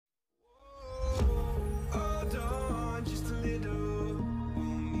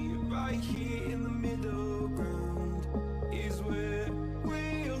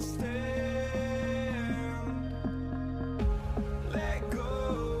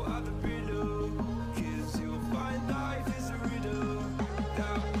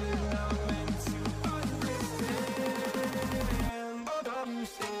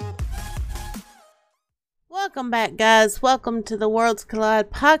Welcome back, guys. Welcome to the Worlds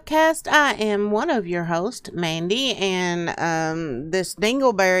Collide podcast. I am one of your hosts, Mandy, and this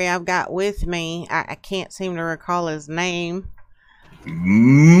dingleberry I've got with me, I can't seem to recall his name.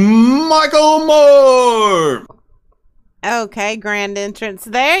 Michael Moore! Okay, grand entrance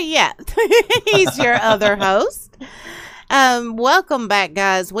there. Yeah, he's your other host. Welcome back,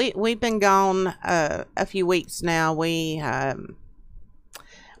 guys. We've been gone a few weeks now. We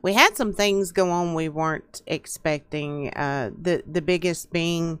had some things go on we weren't expecting. The biggest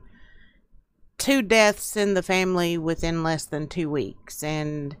being 2 deaths in the family within less than 2 weeks.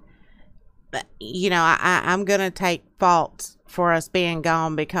 And, you know, I'm going to take fault for us being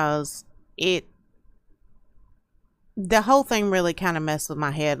gone because the whole thing really kind of messed with my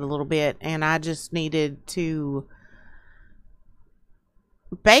head a little bit. And I just needed to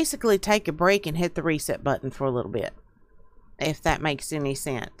basically take a break and hit the reset button for a little bit, if that makes any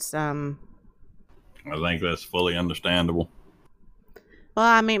sense. I think that's fully understandable. Well,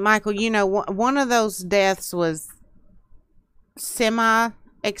 I mean, Michael, you know, one of those deaths was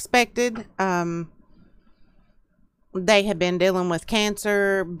semi-expected. They had been dealing with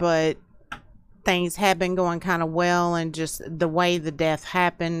cancer, but things had been going kind of well, and just the way the death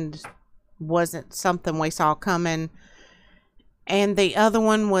happened wasn't something we saw coming. And the other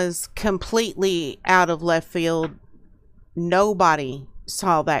one was completely out of left field. Nobody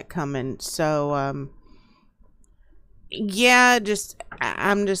saw that coming. So, yeah,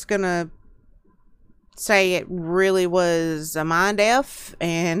 I'm just gonna say it really was a mind F.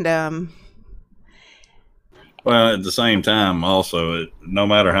 And, well, at the same time, also, no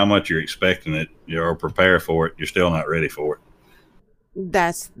matter how much you're expecting it, you're prepared for it, you're still not ready for it.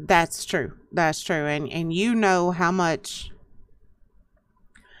 That's true. That's true. And you know how much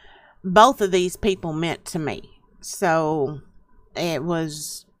both of these people meant to me. So it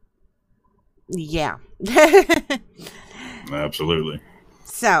was, yeah. Absolutely.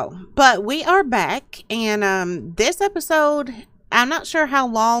 So, but we are back, and this episode, I'm not sure how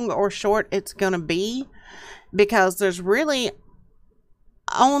long or short it's going to be, because there's really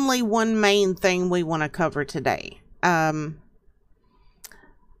only one main thing we want to cover today.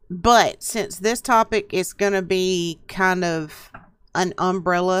 But since this topic is going to be kind of an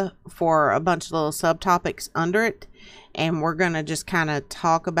umbrella for a bunch of little subtopics under it, and we're going to just kind of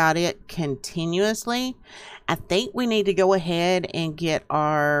talk about it continuously, I think we need to go ahead and get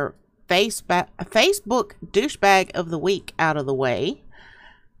our Facebook douchebag of the week out of the way.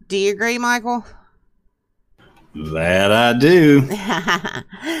 Do you agree, Michael? That I do.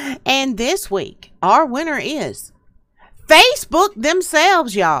 And this week, our winner is Facebook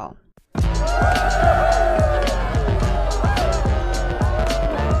themselves, y'all.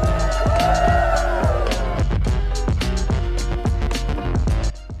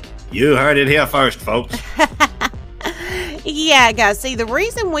 You heard it here first, folks. Yeah, guys. See, the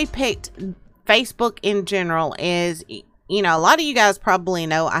reason we picked Facebook in general is, you know, a lot of you guys probably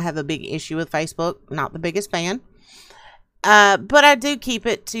know I have a big issue with Facebook. Not the biggest fan. But I do keep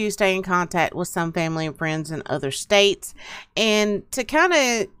it to stay in contact with some family and friends in other states, and to kind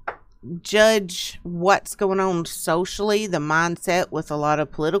of judge what's going on socially, the mindset with a lot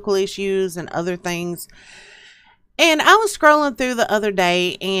of political issues and other things. And I was scrolling through the other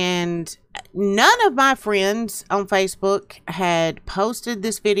day, and none of my friends on Facebook had posted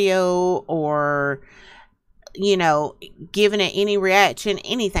this video or, you know, given it any reaction,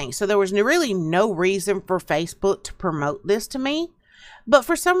 anything. So there was really no reason for Facebook to promote this to me. But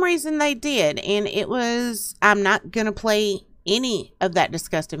for some reason they did. And it was, I'm not going to play any of that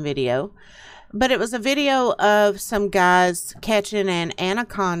disgusting video, but it was a video of some guys catching an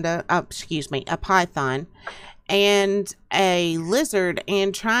anaconda, a python, and a lizard,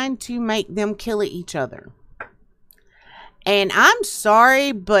 and trying to make them kill each other. And I'm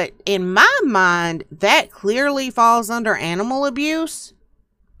sorry, but in my mind, that clearly falls under animal abuse.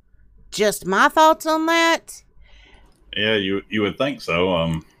 Just my thoughts on that. Yeah, you would think so.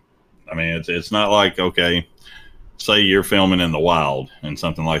 I mean, it's not like, okay, say you're filming in the wild and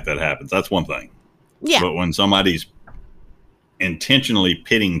something like that happens. That's one thing. Yeah. But when somebody's intentionally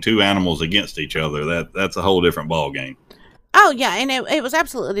pitting 2 animals against each other, that's a whole different ball game. Oh, yeah, and it was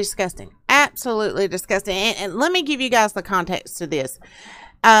absolutely disgusting. Absolutely disgusting. And let me give you guys the context to this.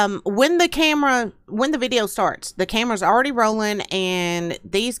 When the video starts, the camera's already rolling, and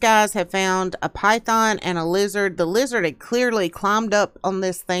these guys have found a python and a lizard. The lizard had clearly climbed up on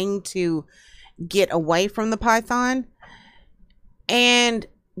this thing to get away from the python. And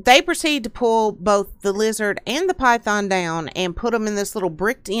they proceed to pull both the lizard and the python down and put them in this little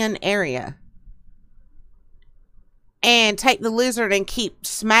bricked in area. and take the lizard and keep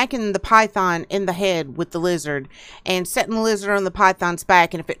smacking the python in the head with the lizard and setting the lizard on the python's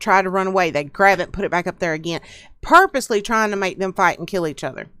back. And if it tried to run away, they'd grab it and put it back up there again, purposely trying to make them fight and kill each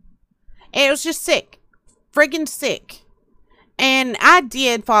other. And it was just sick. Friggin' sick. And I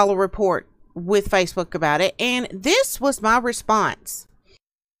did file a report with Facebook about it. And this was my response.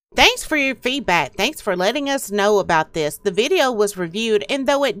 Thanks for your feedback. Thanks for letting us know about this. The video was reviewed, and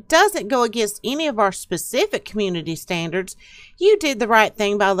though it doesn't go against any of our specific community standards, you did the right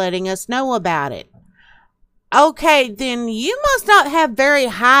thing by letting us know about it. Okay, then you must not have very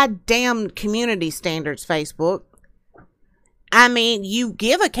high damn community standards, Facebook. I mean, you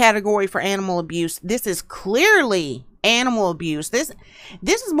give a category for animal abuse. This is clearly animal abuse. This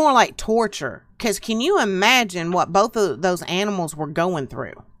is more like torture, because can you imagine what both of those animals were going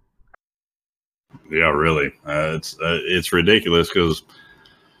through? Yeah, really. It's ridiculous because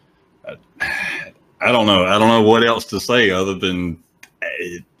I don't know. I don't know what else to say other than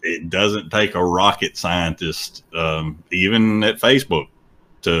it doesn't take a rocket scientist, even at Facebook,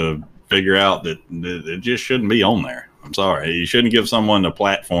 to figure out that it just shouldn't be on there. I'm sorry. You shouldn't give someone a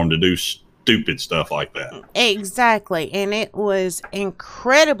platform to do stupid stuff like that. Exactly. And it was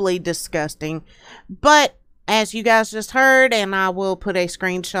incredibly disgusting. But as you guys just heard, and I will put a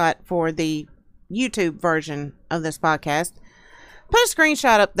screenshot for the YouTube version of this podcast, put a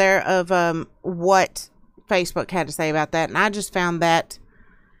screenshot up there of what Facebook had to say about that, and I just found that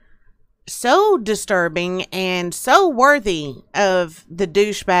so disturbing and so worthy of the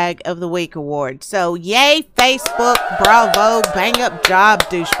douchebag of the week award. So yay, Facebook, bravo, bang up job,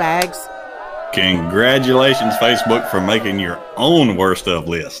 douchebags. Congratulations, Facebook, for making your own worst of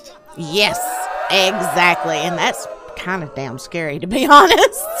list. Yes, exactly. And that's kind of damn scary, to be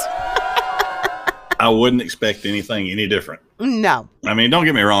honest. I wouldn't expect anything any different. No. I mean, don't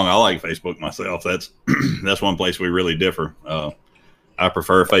get me wrong. I like Facebook myself. That's one place we really differ. I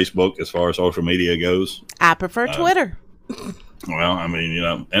prefer Facebook as far as social media goes. I prefer Twitter. Well, I mean, you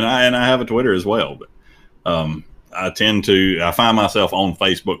know, and I have a Twitter as well, but I find myself on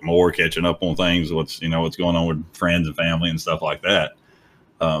Facebook more, catching up on things, what's going on with friends and family and stuff like that,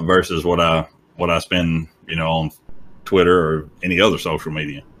 versus what I spend, on Twitter or any other social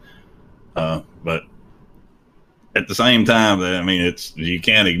media. But at the same time, I mean, you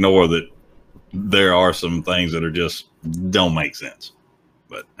can't ignore that there are some things that are just don't make sense.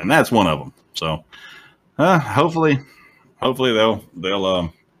 And that's one of them. So hopefully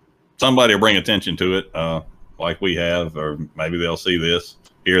they'll somebody will bring attention to it, like we have, or maybe they'll hear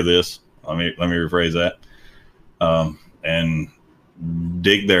this. Let me rephrase that, and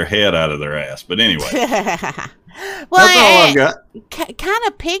dig their head out of their ass. But anyway. Well, that's all I've got. Kind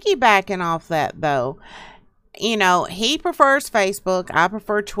of piggybacking off that, though, he prefers Facebook. I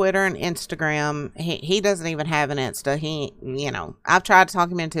prefer Twitter and Instagram. He doesn't even have an Insta. I've tried to talk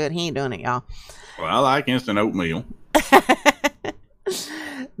him into it. He ain't doing it, y'all. Well, I like instant oatmeal.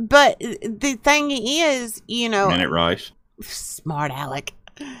 But the thing is, minute rice. Smart Alec.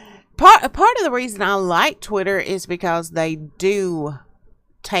 Part of the reason I like Twitter is because they do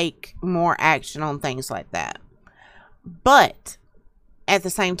take more action on things like that. But at the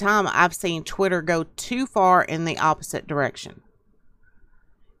same time, I've seen Twitter go too far in the opposite direction,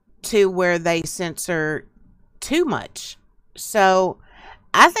 to where they censor too much. So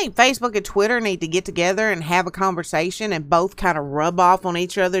I think Facebook and Twitter need to get together and have a conversation and both kind of rub off on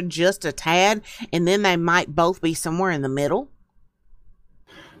each other just a tad, and then they might both be somewhere in the middle.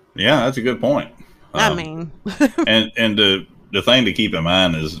 Yeah, that's a good point. I mean, and the thing to keep in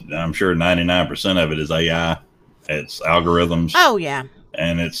mind is, I'm sure 99% of it is AI. It's algorithms. Oh yeah.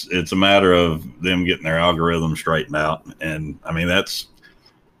 And it's a matter of them getting their algorithms straightened out. And I mean, that's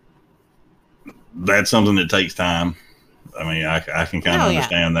something that takes time. I mean, I can kind of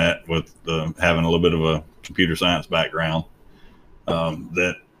understand that with having a little bit of a computer science background.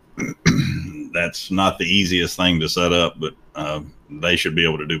 That's not the easiest thing to set up, but they should be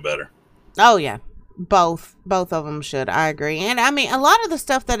able to do better. Oh yeah, both of them should. I agree. And I mean, a lot of the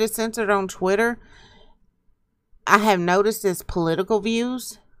stuff that is censored on Twitter, I have noticed, is political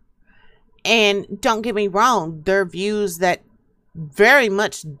views. And don't get me wrong, they're views that very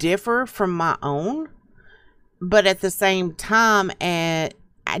much differ from my own. But at the same time, a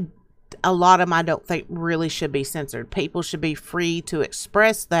lot of them I don't think really should be censored. People should be free to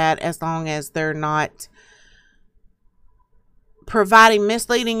express that, as long as they're not providing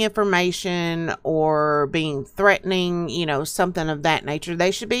misleading information or being threatening, something of that nature.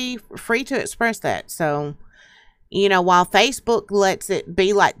 They should be free to express that. So, while Facebook lets it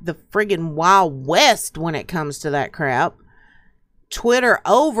be like the friggin' Wild West when it comes to that crap, Twitter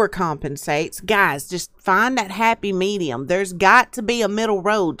overcompensates. Guys, just find that happy medium. There's got to be a middle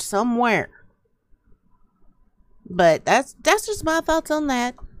road somewhere. But that's just my thoughts on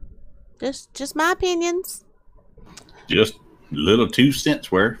that. Just my opinions. Just little 2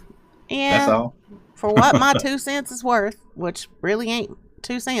 cents worth. Yeah. That's all. For what my 2 cents is worth, which really ain't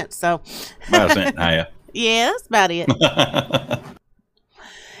 2 cents. So About a cent and a half. Yeah, that's about it.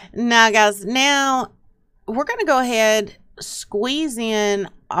 Now, guys, now we're going to go ahead, squeeze in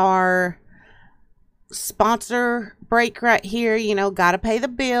our sponsor break right here. You know, got to pay the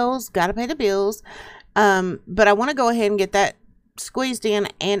bills. But I want to go ahead and get that squeezed in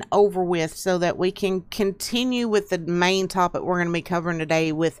and over with so that we can continue with the main topic we're going to be covering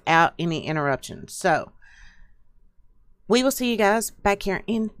today without any interruptions. So we will see you guys back here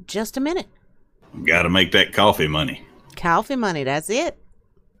in just a minute. Got to make that coffee money. Coffee money, that's it.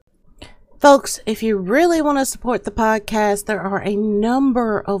 Folks, if you really want to support the podcast, there are a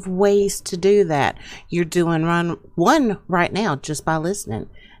number of ways to do that. You're doing one right now just by listening.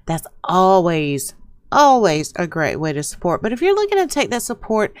 That's always a great way to support. But if you're looking to take that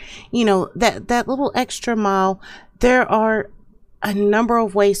support, you know, that little extra mile, there are a number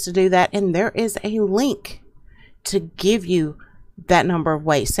of ways to do that. And there is a link to give you that number of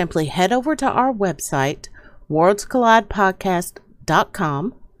ways. Simply head over to our website,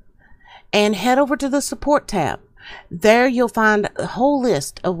 worldscollidepodcast.com, and head over to the support tab. There you'll find a whole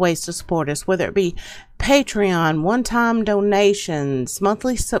list of ways to support us, whether it be Patreon, one-time donations,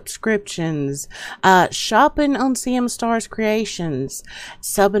 monthly subscriptions, shopping on Keemstar's Creations,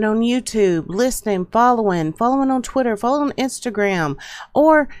 subbing on YouTube, listening, following on Twitter, following on Instagram,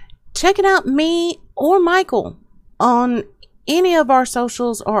 or checking out me or Michael on any of our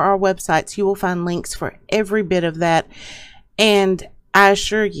socials or our websites. You will find links for every bit of that. And I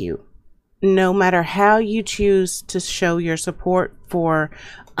assure you, no matter how you choose to show your support for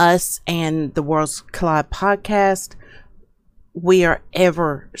us and the Worlds Collide podcast, we are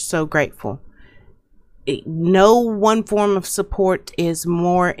ever so grateful. No one form of support is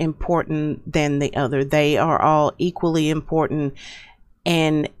more important than the other. They are all equally important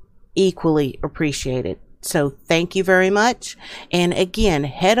and equally appreciated. So thank you very much. And again,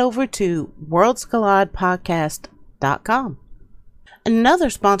 head over to worldscollidepodcast.com. Another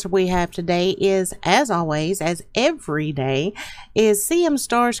sponsor we have today is, as always, as every day, is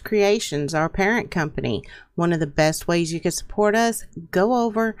Keemstar Creations, our parent company. One of the best ways you can support us, go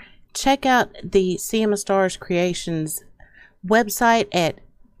over, check out the Keemstar Creations website at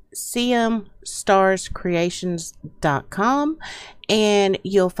keemstarscreations.com, and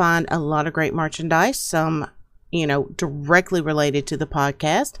you'll find a lot of great merchandise, some directly related to the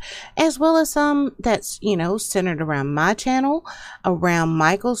podcast, as well as some that's, centered around my channel, around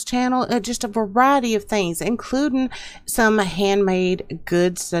Michael's channel, just a variety of things, including some handmade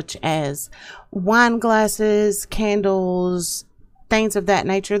goods such as wine glasses, candles, things of that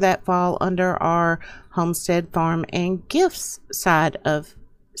nature that fall under our homestead, farm, and gifts side of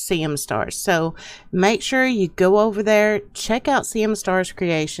Keemstar. So make sure you go over there, check out Keemstar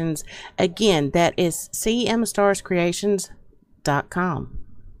Creations. Again, that is keemstarscreations.com.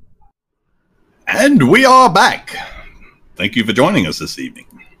 And we are back. Thank you for joining us this evening.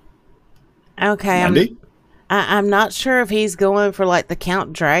 Okay, I'm not sure if he's going for like the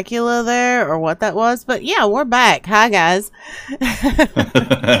Count Dracula there or what that was, but yeah, we're back. Hi guys.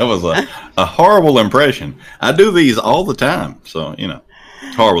 That was a horrible impression. I do these all the time, so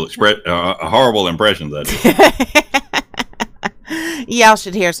horrible impressions. Y'all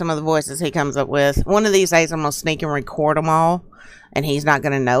should hear some of the voices he comes up with. One of these days, I'm gonna sneak and record them all, and he's not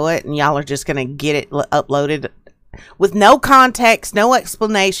gonna know it, and y'all are just gonna get it uploaded with no context, no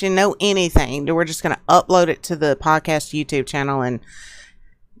explanation, no anything. We're just gonna upload it to the podcast YouTube channel, and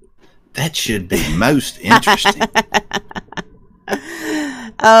that should be most interesting.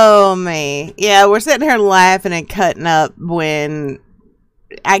 Oh me, yeah, we're sitting here laughing and cutting up when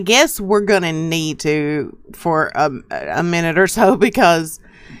I guess we're gonna need to for a minute or so, because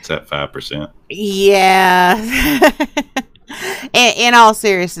it's at 5%. Yeah. In all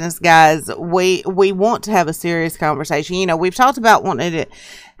seriousness, guys, we want to have a serious conversation. We've talked about wanting to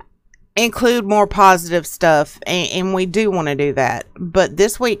include more positive stuff, and we do want to do that. But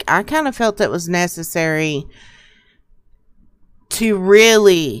this week, I kind of felt it was necessary to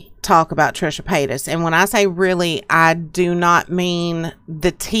really talk about Trisha Paytas. And when I say really, I do not mean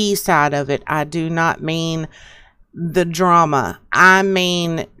the tea side of it. I do not mean the drama. I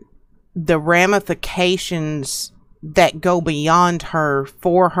mean the ramifications that go beyond her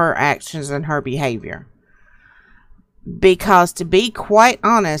for her actions and her behavior. Because to be quite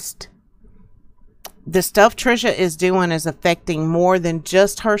honest, the stuff Trisha is doing is affecting more than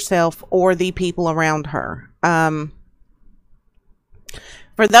just herself or the people around her.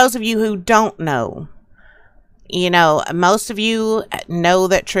 For those of you who don't know, most of you know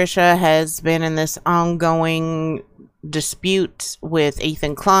that Trisha has been in this ongoing dispute with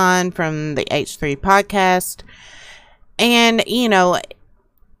Ethan Klein from the H3 podcast. And,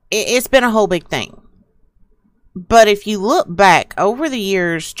 it's been a whole big thing. But if you look back over the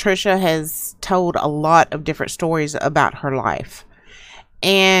years, Trisha has told a lot of different stories about her life.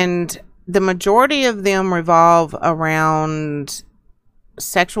 And the majority of them revolve around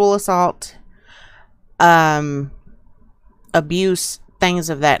sexual assault, abuse, things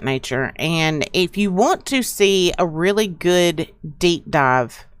of that nature. And if you want to see a really good deep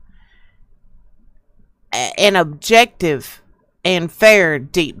dive, an objective and fair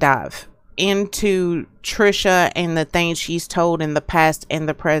deep dive into Trisha and the things she's told in the past and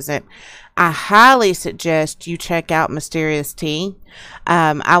the present, I highly suggest you check out Mysterious T.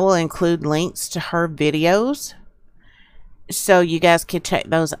 I will include links to her videos so you guys can check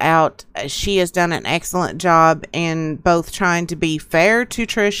those out. She has done an excellent job in both trying to be fair to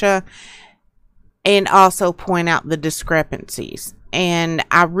Trisha and also point out the discrepancies. And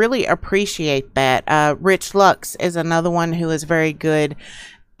I really appreciate that. Rich Lux is another one who is very good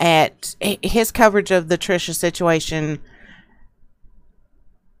at his coverage of the Trisha situation.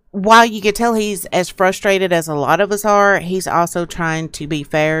 While you can tell he's as frustrated as a lot of us are, he's also trying to be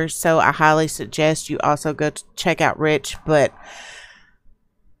fair. So I highly suggest you also go check out Rich. But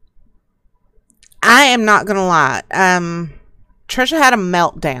I am not going to lie. Trisha had a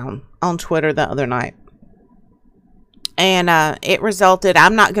meltdown on Twitter the other night. And it resulted,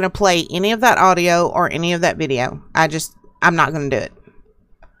 I'm not going to play any of that audio or any of that video. I'm not going to do it.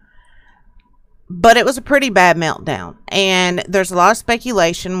 But it was a pretty bad meltdown. And there's a lot of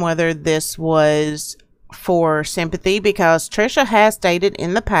speculation whether this was for sympathy, because Trisha has stated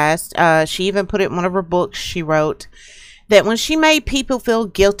in the past, she even put it in one of her books she wrote, that when she made people feel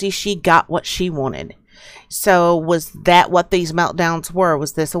guilty, she got what she wanted. So was that what these meltdowns were?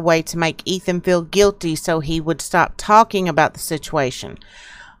 Was this a way to make Ethan feel guilty so he would stop talking about the situation?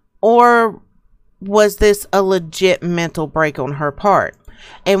 Or was this a legit mental break on her part?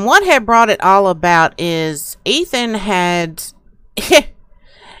 And what had brought it all about is Ethan had,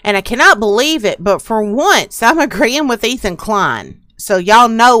 and I cannot believe it, but for once I'm agreeing with Ethan Klein. So y'all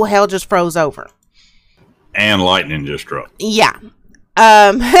know hell just froze over. And lightning just struck. Yeah.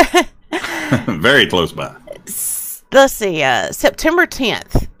 Very close by. Let's see. September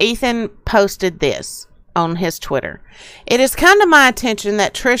 10th, Ethan posted this on his Twitter. It has come to my attention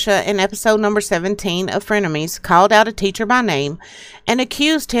that Trisha in episode number 17 of Frenemies called out a teacher by name and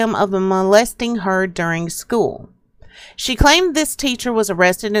accused him of molesting her during school. She claimed this teacher was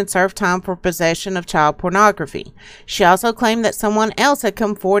arrested and served time for possession of child pornography. She also claimed that someone else had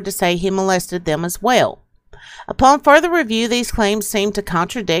come forward to say he molested them as well. Upon further review, these claims seem to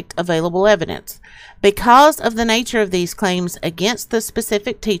contradict available evidence. Because of the nature of these claims against the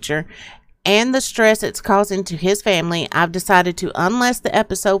specific teacher and the stress it's causing to his family, I've decided to unlist the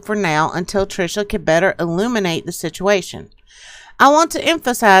episode for now until Trisha can better illuminate the situation. I want to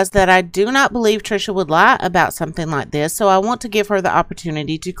emphasize that I do not believe Trisha would lie about something like this, so I want to give her the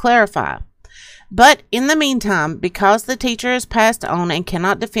opportunity to clarify. But in the meantime, because the teacher has passed on and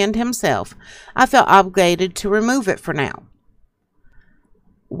cannot defend himself, I felt obligated to remove it for now.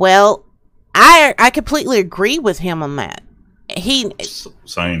 Well, I completely agree with him on that.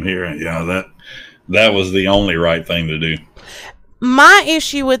 Same here. Yeah, that was the only right thing to do. My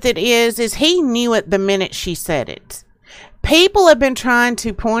issue with it is he knew it the minute she said it. People have been trying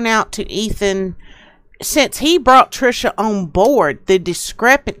to point out to Ethan since he brought Trisha on board the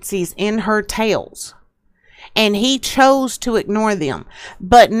discrepancies in her tales, and he chose to ignore them.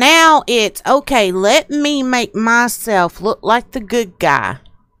 But now it's okay, let me make myself look like the good guy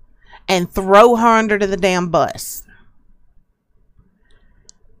and throw her under the damn bus.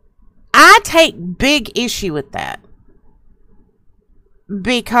 I take big issue with that,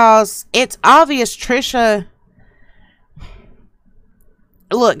 because it's obvious Trisha...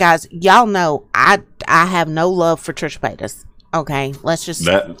 Look, guys, y'all know I have no love for Trisha Paytas. Okay, let's just...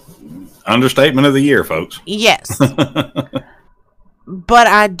 That understatement of the year, folks. Yes. But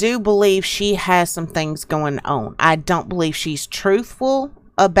I do believe she has some things going on. I don't believe she's truthful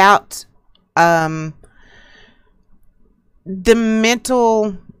about the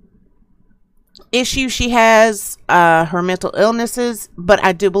mental issues she has, her mental illnesses, but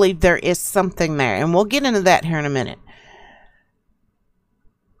I do believe there is something there. And we'll get into that here in a minute.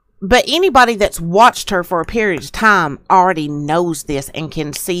 But anybody that's watched her for a period of time already knows this and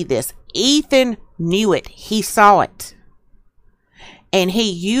can see this. Ethan knew it. He saw it. And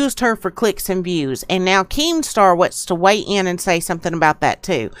he used her for clicks and views. And now Keemstar wants to weigh in and say something about that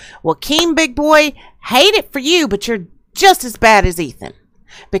too. Well, Keem, big boy, hate it for you, but you're just as bad as Ethan.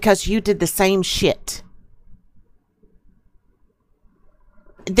 Because you did the same shit.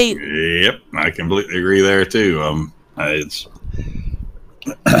 Yep, I completely agree there too. It's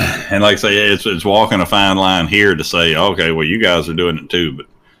and like I say, it's walking a fine line here to say, okay, well, you guys are doing it too, but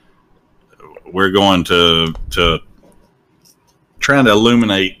we're going to trying to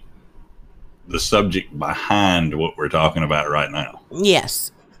illuminate the subject behind what we're talking about right now.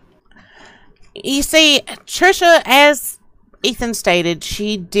 Yes. You see, Trisha, as Ethan stated,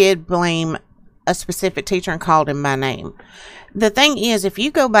 she did blame a specific teacher and called him by name. The thing is, if you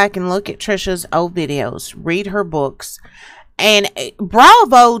go back and look at Trisha's old videos, read her books, and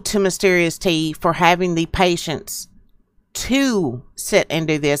bravo to Mysterious T for having the patience to sit and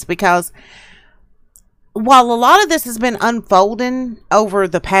do this, because while a lot of this has been unfolding over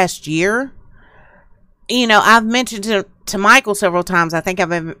the past year, you know, I've mentioned to Michael several times, I think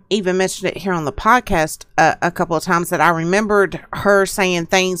I've even mentioned it here on the podcast a couple of times, that I remembered her saying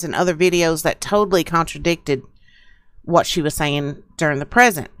things in other videos that totally contradicted what she was saying during the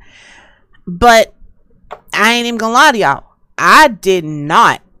present. But I ain't even gonna lie to y'all, I did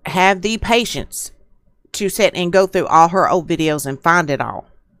not have the patience to sit and go through all her old videos and find it all.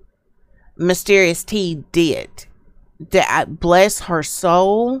 Mysterious T did. Bless her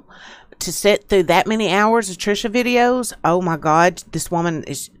soul, to sit through that many hours of Trisha videos. Oh my God, this woman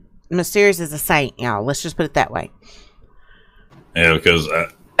is Mysterious as a saint, y'all. Let's just put it that way. Yeah, because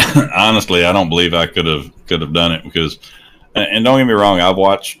honestly, I don't believe I could have done it, because, and don't get me wrong, I've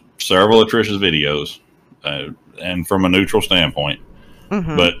watched several of Trisha's videos, and from a neutral standpoint,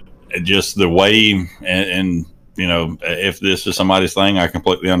 but just the way, and you know, if this is somebody's thing, I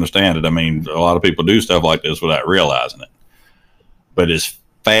completely understand it. I mean, a lot of people do stuff like this without realizing it. But as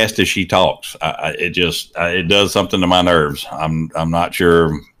fast as she talks, it does something to my nerves. I'm not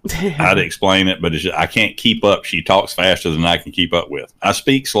sure how to explain it, but I can't keep up. She talks faster than I can keep up with. I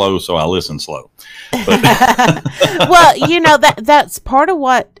speak slow, so I listen slow. Well, you know, that's part of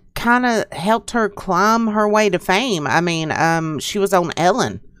what kind of helped her climb her way to fame. I mean, she was on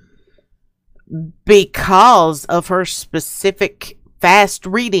Ellen because of her specific fast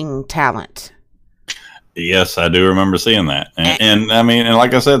reading talent. Yes, I do remember seeing that, and I mean, and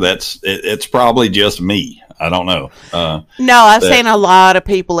like I said, it's probably just me. I don't know. No, I've seen a lot of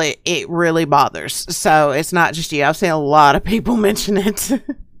people. It really bothers. So it's not just you. I've seen a lot of people mention it.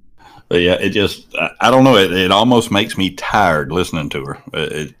 But yeah, it just, I don't know. It almost makes me tired listening to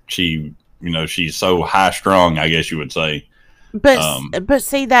her. She, you know, she's so high strung, I guess you would say. But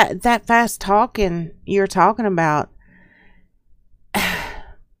see that fast talking you're talking about,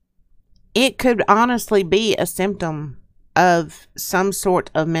 it could honestly be a symptom of some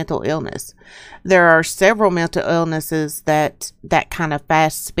sort of mental illness. There are several mental illnesses that kind of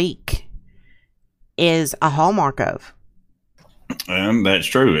fast speak is a hallmark of. And that's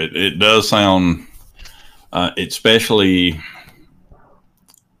true. It does sound, especially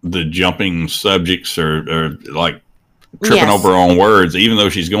the jumping subjects or like tripping over her own words. Even though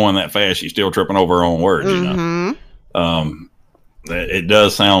she's going that fast, she's still tripping over her own words. You know, it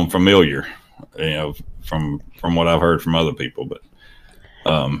does sound familiar. You know, from what I've heard from other people, but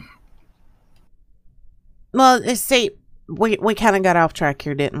well, see, we kind of got off track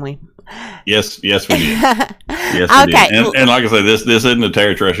here, didn't we? Yes, we did. Yes, we did. And like I say, this isn't to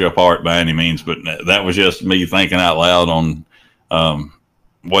tear Trisha apart by any means, but that was just me thinking out loud on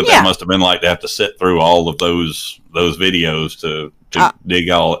what that must have been like to have to sit through all of those videos to dig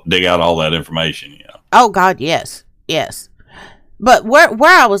out all that information. You know? Oh God, yes. But where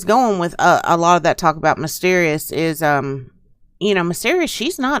I was going with a lot of that talk about Mysterious is, you know, Mysterious,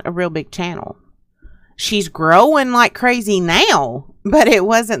 she's not a real big channel. She's growing like crazy now, but it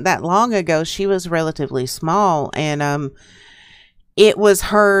wasn't that long ago. She was relatively small, and it was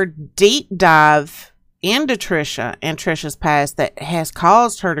her deep dive into Trisha and Trisha's past that has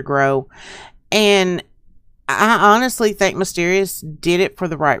caused her to grow. And I honestly think Mysterious did it for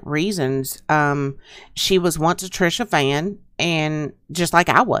the right reasons. She was once a Trisha fan, and just like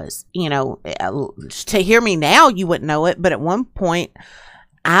I was, you know, to hear me now, you wouldn't know it, but at one point,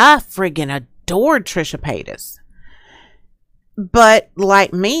 I friggin' adored Trisha Paytas. But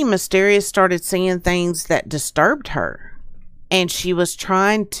like me, Mysterious started seeing things that disturbed her, and she was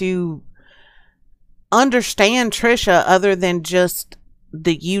trying to understand Trisha other than just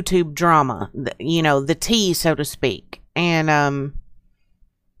the YouTube drama, you know, the tea, so to speak. And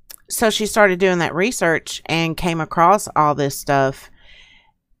so she started doing that research and came across all this stuff.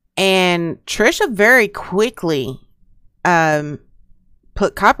 And Trisha very quickly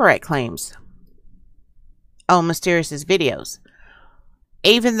put copyright claims on Mysterious's videos.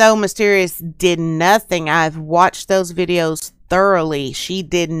 Even though Mysterious did nothing, I've watched those videos thoroughly. She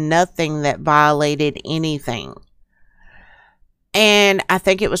did nothing that violated anything. And I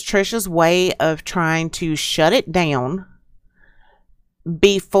think it was Trisha's way of trying to shut it down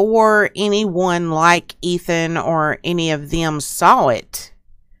before anyone like Ethan or any of them saw it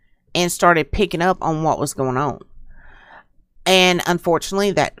and started picking up on what was going on. And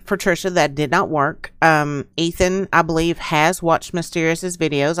unfortunately, that for Trisha, that did not work. Ethan, I believe, has watched Mysterious's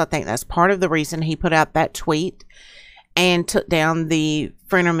videos. I think that's part of the reason he put out that tweet and took down the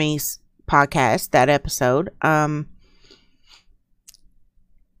Frenemies podcast, that episode.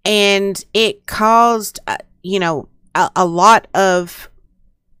 And it caused, a lot of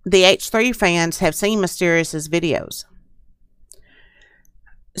the H3 fans have seen Mysterious's videos.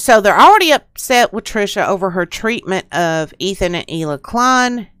 So they're already upset with Trisha over her treatment of Ethan and Ela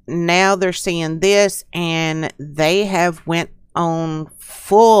Klein. Now they're seeing this, and they have went on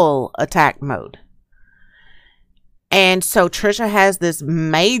full attack mode. And so Trisha has this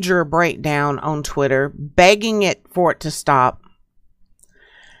major breakdown on Twitter, begging it for it to stop.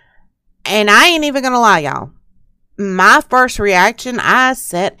 And I ain't even gonna lie, y'all. My first reaction, I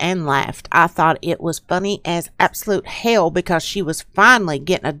sat and laughed. I thought it was funny as absolute hell because she was finally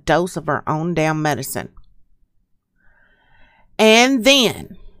getting a dose of her own damn medicine. And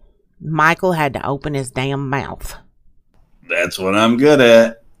then Michael had to open his damn mouth. That's what I'm good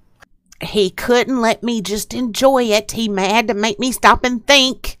at. He couldn't let me just enjoy it. He had to make me stop and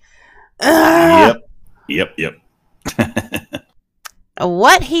think. Ugh. Yep.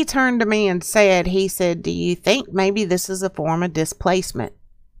 What he turned to me and said, he said, "Do you think maybe this is a form of displacement?"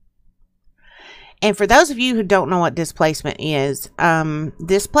 And for those of you who don't know what displacement is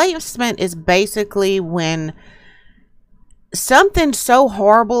basically when something so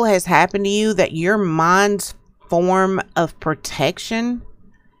horrible has happened to you that your mind's form of protection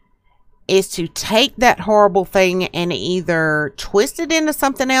is to take that horrible thing and either twist it into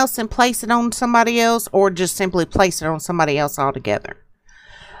something else and place it on somebody else, or just simply place it on somebody else altogether.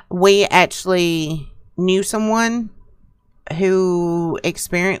 We actually knew someone who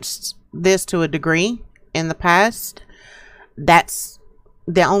experienced this to a degree in the past. That's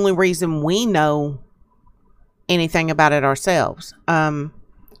the only reason we know anything about it ourselves. And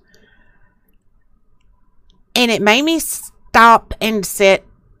it made me stop and sit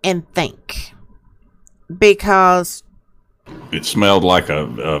and think, because it smelled like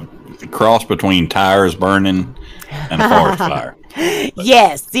a cross between tires burning and a forest fire.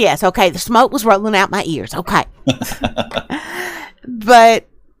 Yes. Okay, the smoke was rolling out my ears. Okay. But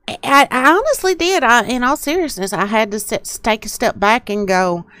I honestly did. In all seriousness, I had to take a step back and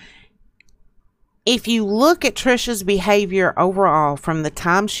go, if you look at Trisha's behavior overall from the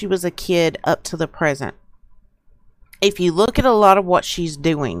time she was a kid up to the present, if you look at a lot of what she's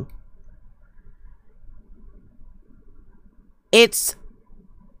doing, it's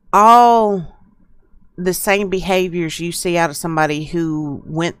all the same behaviors you see out of somebody who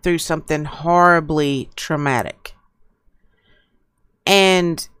went through something horribly traumatic.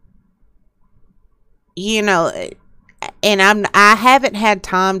 And, and I haven't had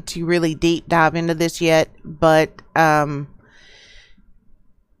time to really deep dive into this yet, but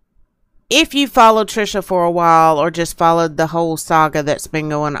if you followed Trisha for a while or just followed the whole saga that's been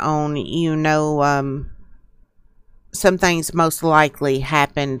going on, some things most likely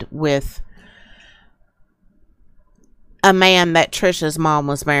happened with a man that Trisha's mom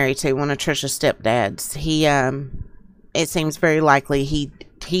was married to, one of Trisha's stepdads. It seems very likely he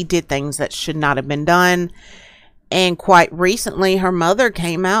did things that should not have been done. And quite recently, her mother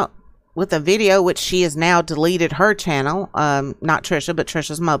came out with a video, which she has now deleted her channel. Not Trisha, but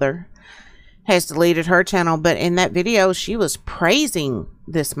Trisha's mother has deleted her channel. But in that video, she was praising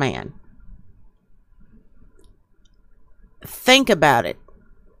this man. Think about it.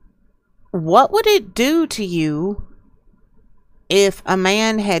 What would it do to you if a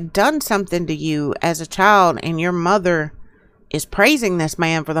man had done something to you as a child and your mother is praising this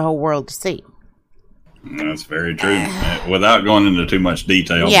man for the whole world to see? That's very true. Without going into too much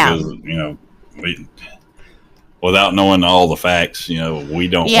detail, because, without knowing all the facts, we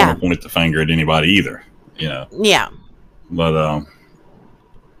don't want to point the finger at anybody either, Yeah. But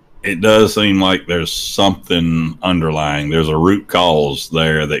it does seem like there's something underlying. There's a root cause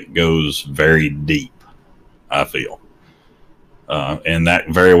there that goes very deep, I feel. And that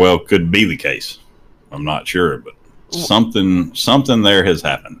very well could be the case. I'm not sure, but something there has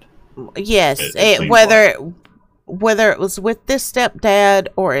happened. Yes, whether it was with this stepdad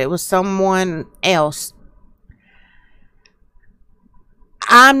or it was someone else,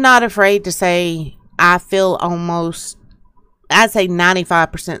 I'm not afraid to say I feel almost, I'd say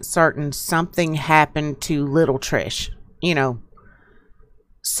 95% certain something happened to little Trish. You know,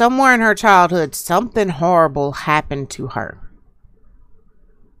 somewhere in her childhood, something horrible happened to her.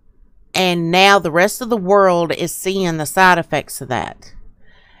 And now the rest of the world is seeing the side effects of that.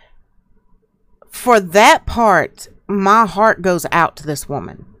 For that part, my heart goes out to this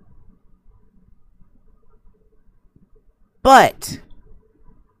woman. But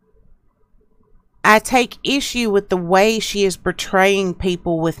I take issue with the way she is portraying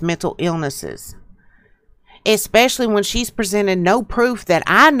people with mental illnesses. Especially when she's presented no proof that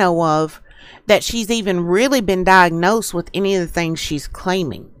I know of that she's even really been diagnosed with any of the things she's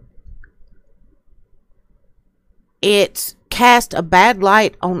claiming. It cast a bad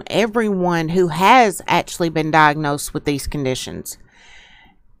light on everyone who has actually been diagnosed with these conditions.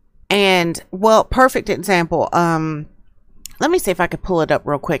 And, well, perfect example. Let me see if I could pull it up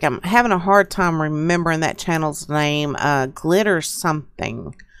real quick. I'm having a hard time remembering that channel's name. Glitter something.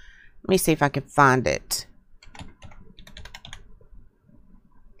 Let me see if I can find it.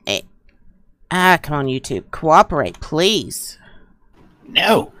 Come on, YouTube. Cooperate, please.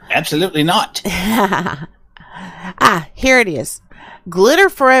 No, absolutely not. Here it is. Glitter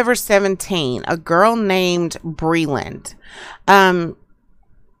Forever 17. A girl named Breland.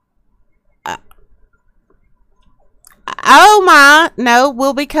 Oh my, no,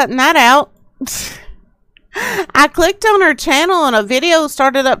 we'll be cutting that out. I clicked on her channel and a video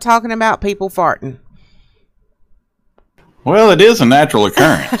started up talking about people farting. Well, it is a natural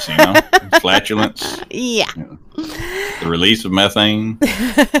occurrence, you know. Flatulence. Yeah. You know, the release of methane.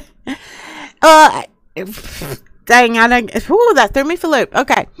 Dang, I don't. Whew, that threw me for a loop.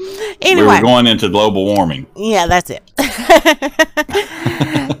 Okay. Anyway. We were going into global warming. Yeah, that's it.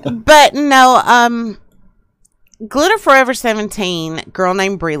 But no, Glitter Forever 17, girl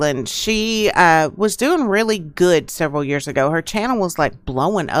named Breland, she was doing really good several years ago. Her channel was like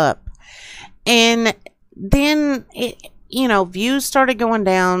blowing up. And then, views started going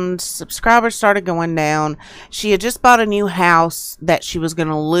down, subscribers started going down. She had just bought a new house that she was going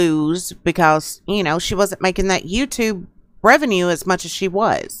to lose because, she wasn't making that YouTube revenue as much as she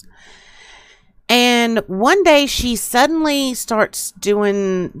was. And one day she suddenly starts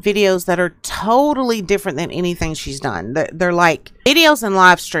doing videos that are totally different than anything she's done. They're like videos and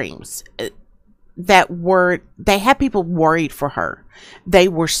live streams they had people worried for her. They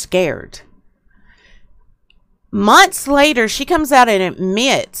were scared. Months later, she comes out and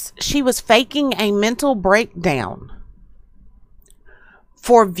admits she was faking a mental breakdown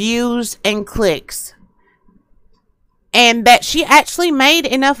for views and clicks. And that she actually made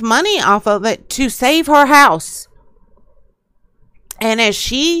enough money off of it to save her house. And as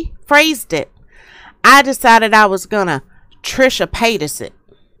she phrased it, I decided I was going to Trisha Paytas it.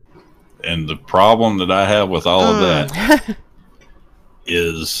 And the problem that I have with all of that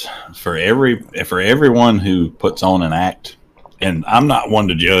is for everyone who puts on an act, and I'm not one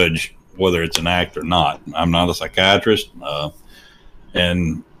to judge whether it's an act or not. I'm not a psychiatrist.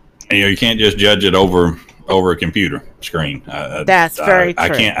 And you can't just judge it over a computer screen. That's very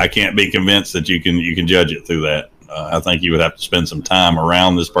true. I can't be convinced that you can judge it through that. I think you would have to spend some time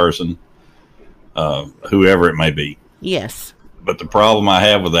around this person, whoever it may be. Yes. But the problem I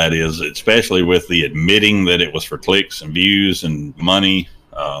have with that is, especially with the admitting that it was for clicks and views and money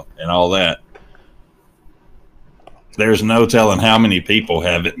and all that, there's no telling how many people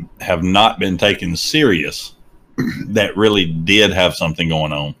have not been taken serious that really did have something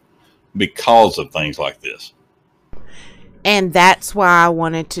going on because of things like this. And that's why I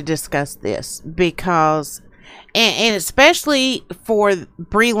wanted to discuss this, because and especially for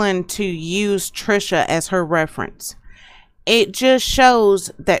Breland to use Trisha as her reference, it just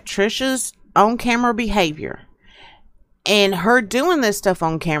shows that Trisha's on-camera behavior and her doing this stuff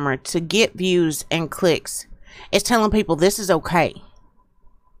on camera to get views and clicks is telling people this is okay.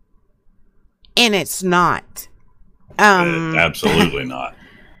 And it's not. Absolutely not.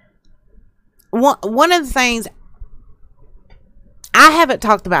 One of the things, I haven't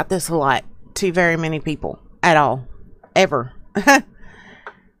talked about this a lot to very many people at all, ever. I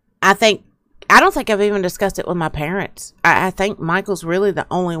don't think I've even discussed it with my parents. I think Michael's really the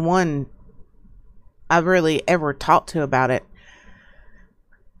only one I've really ever talked to about it.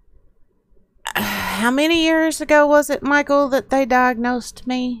 How many years ago was it, Michael, that they diagnosed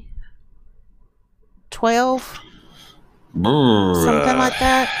me? 12? Something like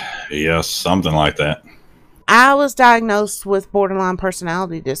that? Yes, something like that. I was diagnosed with borderline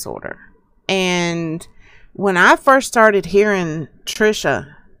personality disorder. And When I first started hearing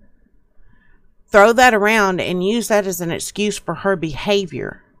Trisha throw that around and use that as an excuse for her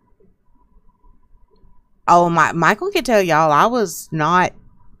behavior, oh, Michael can tell y'all I was not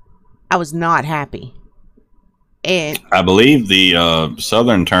happy. And I believe the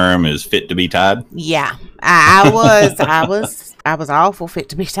Southern term is fit to be tied. yeah, I was awful fit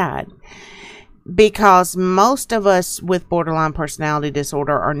to be tied, because most of us with borderline personality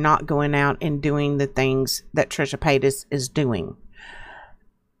disorder are not going out and doing the things that Trisha Paytas is doing.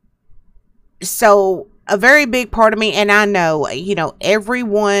 So a very big part of me, and I know,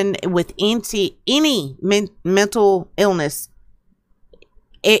 everyone with any mental illness,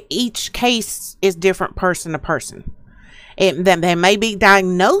 each case is different person to person. They may be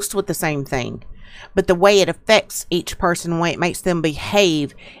diagnosed with the same thing, but the way it affects each person, the way it makes them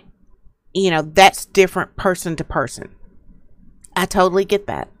behave, that's different person to person. I totally get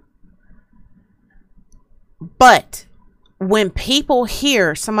that. But when people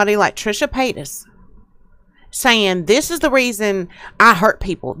hear somebody like Trisha Paytas saying, this is the reason I hurt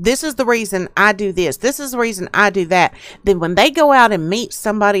people, this is the reason I do this, this is the reason I do that, then when they go out and meet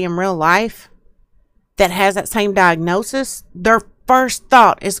somebody in real life that has that same diagnosis, their first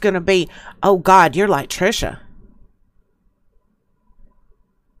thought is going to be, oh God, you're like Trisha.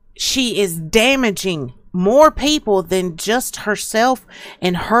 She is damaging more people than just herself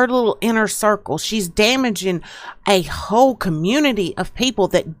and her little inner circle. She's damaging a whole community of people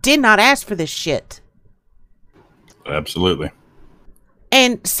that did not ask for this shit. Absolutely.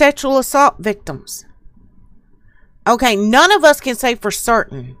 And sexual assault victims. Okay, none of us can say for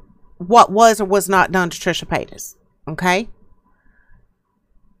certain what was or was not done to Trisha Paytas. Okay?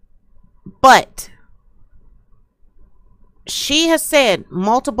 But she has said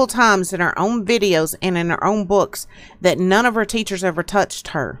multiple times in her own videos and in her own books that none of her teachers ever touched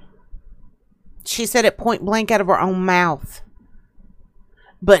her. She said it point blank out of her own mouth.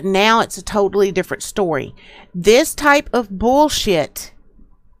 But now it's a totally different story. This type of bullshit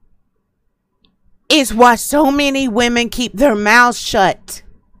is why so many women keep their mouths shut.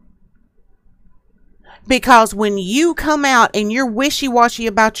 Because when you come out and you're wishy-washy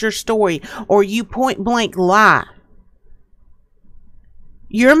about your story, or you point blank lie,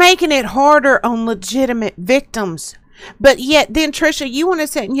 you're making it harder on legitimate victims. But yet then, Trisha, you want to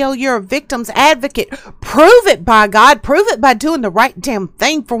say, you're a victim's advocate. Prove it, by God. Prove it by doing the right damn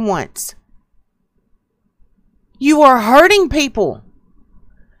thing for once. You are hurting people.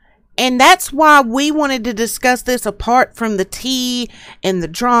 And that's why we wanted to discuss this apart from the tea and the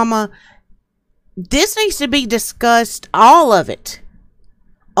drama. This needs to be discussed, all of it,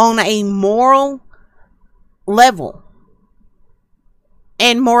 on a moral level.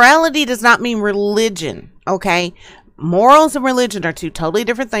 And morality does not mean religion, okay? Morals and religion are two totally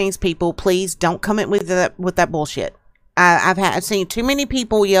different things, people. Please don't come in with that bullshit. I've seen too many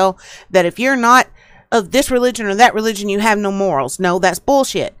people yell that if you're not of this religion or that religion, you have no morals. No, that's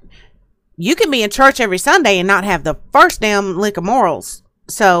bullshit. You can be in church every Sunday and not have the first damn lick of morals.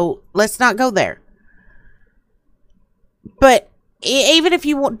 So let's not go there. But even if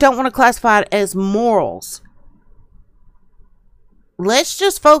you don't want to classify it as morals, let's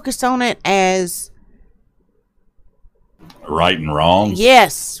just focus on it as right and wrong.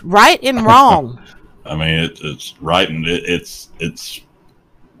 Yes, right and wrong. I mean, it's right, and it's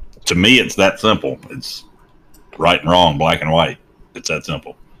to me, it's that simple. It's right and wrong, black and white. It's that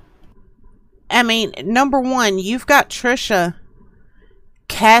simple. I mean, number one, you've got Trisha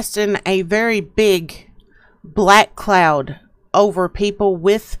casting a very big black cloud over people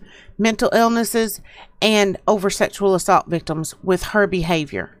with mental illnesses and over sexual assault victims with her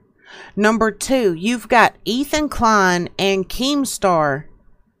behavior. Number two, you've got Ethan Klein and Keemstar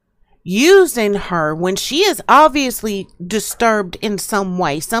using her when she is obviously disturbed in some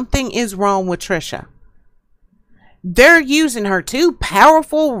way. Something is wrong with Trisha. They're using her. Two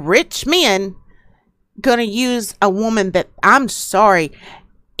powerful, rich men gonna use a woman that, I'm sorry,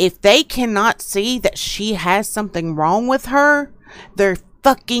 if they cannot see that she has something wrong with her, they're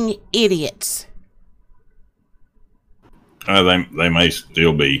fucking idiots. They may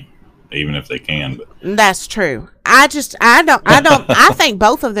still be, even if they can. But that's true. I think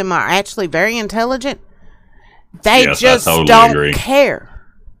both of them are actually very intelligent. They just totally don't agree. Care.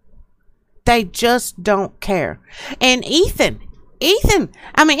 They just don't care. And Ethan,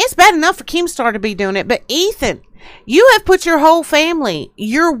 I mean, it's bad enough for Keemstar to be doing it, but Ethan, you have put your whole family,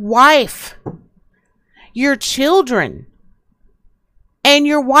 your wife, your children, and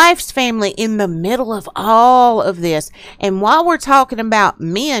your wife's family in the middle of all of this. And while we're talking about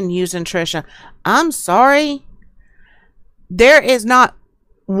men using Trisha, I'm sorry, there is not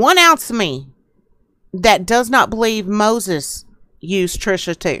 1 ounce of me that does not believe Moses used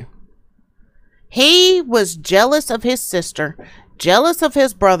Trisha too. He was jealous of his sister, jealous of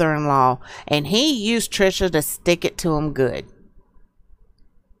his brother-in-law, and he used Trisha to stick it to him good.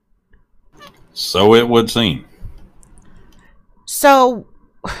 So it would seem. So,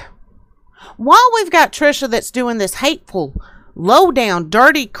 while we've got Trisha that's doing this hateful, low-down,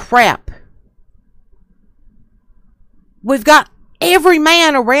 dirty crap, we've got every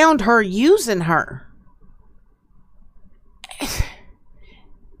man around her using her.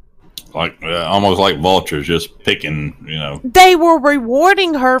 Like almost like vultures, just picking, They were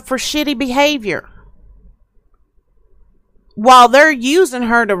rewarding her for shitty behavior while they're using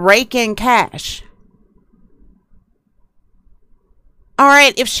her to rake in cash. All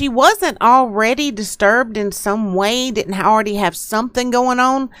right, if she wasn't already disturbed in some way, didn't already have something going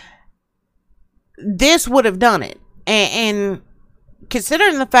on, this would have done it. And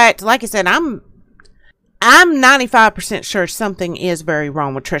considering the fact, like I said, I'm 95% sure something is very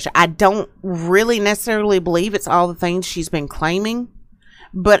wrong with Trisha. I don't really necessarily believe it's all the things she's been claiming,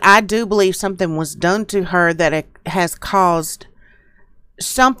 but I do believe something was done to her that it has caused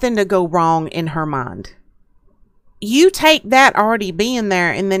something to go wrong in her mind. You take that already being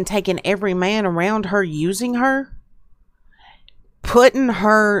there and then taking every man around her using her, putting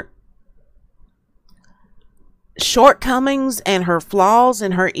her shortcomings and her flaws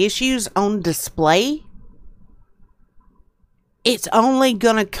and her issues on display, it's only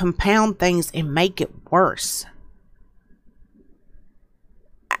going to compound things and make it worse.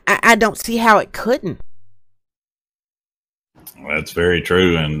 I don't see how it couldn't. That's very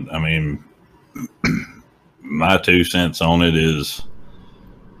true. And I mean, my 2 cents on it is,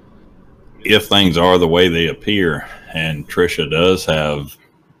 if things are the way they appear and Trisha does have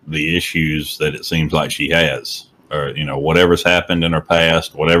the issues that it seems like she has, or, whatever's happened in her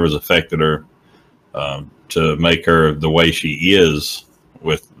past, whatever's affected her, to make her the way she is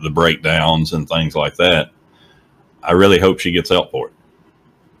with the breakdowns and things like that, I really hope she gets help for it.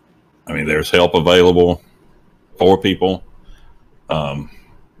 I mean, there's help available for people.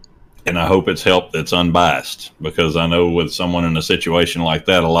 And I hope it's help that's unbiased, because I know with someone in a situation like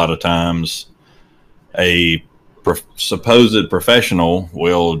that, a lot of times a supposed professional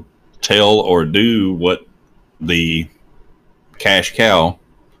will tell or do what the cash cow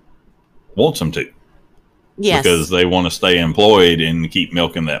wants them to. Yes. Because they want to stay employed and keep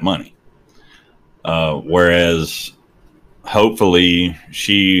milking that money. Whereas hopefully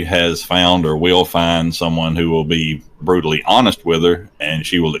she has found or will find someone who will be brutally honest with her, and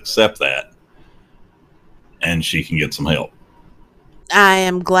she will accept that, and she can get some help. I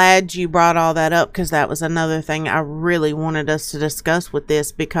am glad you brought all that up, because that was another thing I really wanted us to discuss with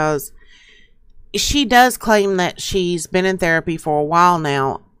this, because she does claim that she's been in therapy for a while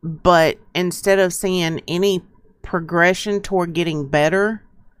now, but instead of seeing any progression toward getting better,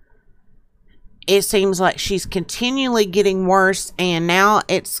 it seems like she's continually getting worse. And now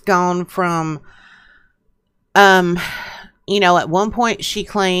it's gone from, at one point she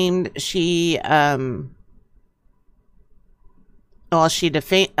claimed she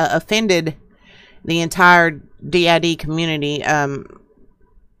offended the entire DID community.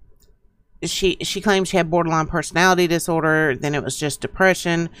 She claimed she had borderline personality disorder. Then it was just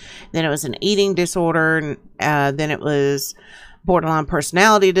depression. Then it was an eating disorder. Then it was borderline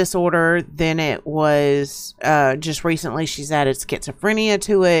personality disorder. Then it was just recently she's added schizophrenia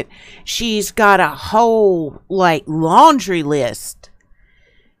to it. She's got a whole laundry list.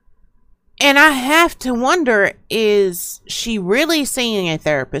 And I have to wonder, is she really seeing a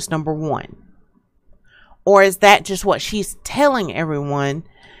therapist, number one? Or is that just what she's telling everyone?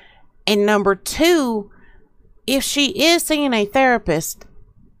 And number two, if she is seeing a therapist,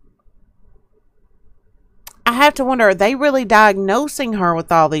 I have to wonder, are they really diagnosing her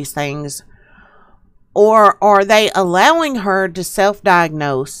with all these things? Or are they allowing her to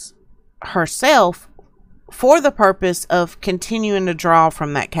self-diagnose herself for the purpose of continuing to draw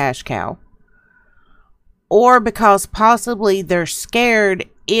from that cash cow? Or because possibly they're scared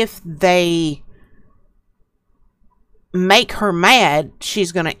if they make her mad,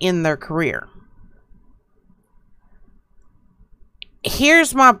 she's going to end their career.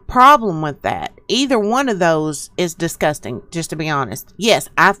 Here's my problem with that. Either one of those is disgusting, just to be honest. Yes,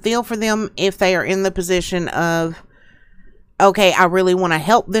 I feel for them if they are in the position of, okay, I really want to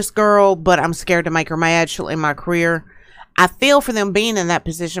help this girl, but I'm scared to make her mad. She'll end my career. I feel for them being in that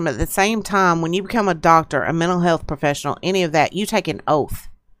position, but at the same time, when you become a doctor, a mental health professional, any of that, you take an oath.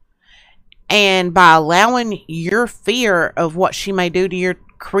 And by allowing your fear of what she may do to your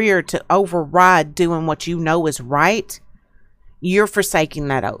career to override doing what you know is right, you're forsaking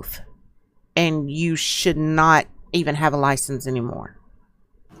that oath. and you should not even have a license anymore.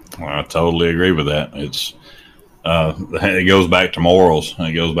 I totally agree with that. It goes back to morals.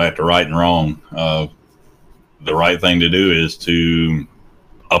 It goes back to right and wrong. The right thing to do is to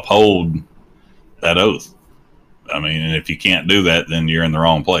uphold that oath. I mean, and if you can't do that, then you're in the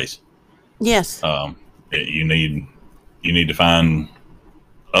wrong place. Yes. You need to find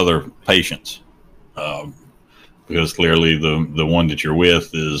other patients, because clearly the one that you're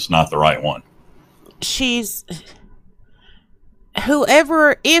with is not the right one.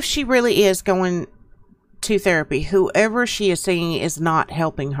 Whoever, if she really is going to therapy, whoever she is seeing is not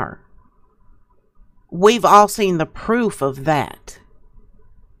helping her. We've all seen the proof of that.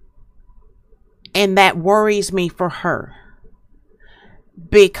 And that worries me for her.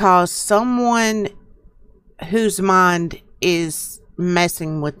 Because someone whose mind is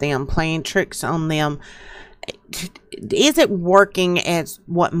messing with them, playing tricks on them, isn't working as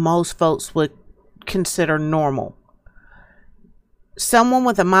what most folks would consider normal. Someone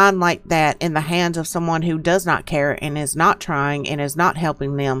with a mind like that in the hands of someone who does not care and is not trying and is not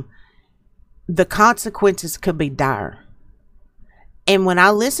helping them, the consequences could be dire. And when I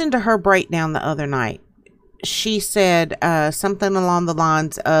listened to her breakdown the other night, she said something along the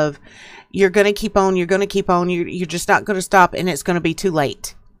lines of, you're going to keep on, you're just not going to stop, and it's going to be too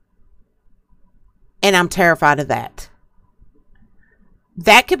late. And I'm terrified of that.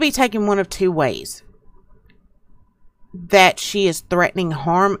 That could be taken one of two ways. That she is threatening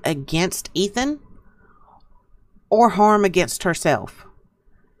harm against Ethan or harm against herself.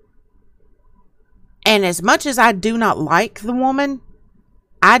 And as much as I do not like the woman,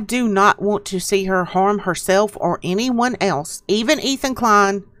 I do not want to see her harm herself or anyone else, even Ethan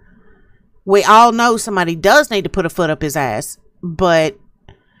Klein. We all know somebody does need to put a foot up his ass, but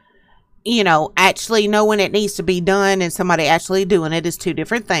actually knowing it needs to be done and somebody actually doing it is two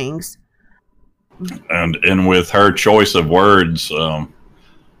different things. And with her choice of words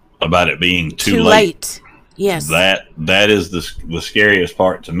about it being too late. Yes. That is the scariest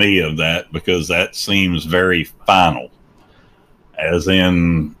part to me of that, because that seems very final. As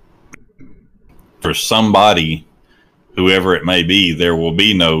in, for somebody, whoever it may be, there will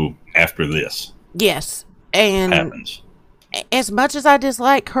be no after this. Yes. And happens. As much as I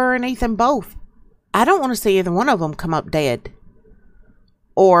dislike her and Ethan both, I don't want to see either one of them come up dead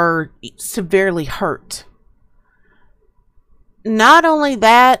or severely hurt. Not only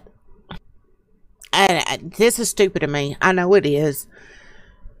that, and this is stupid of me, I know it is.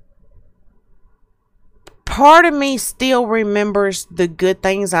 Part of me still remembers the good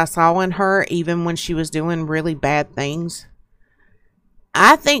things I saw in her, even when she was doing really bad things.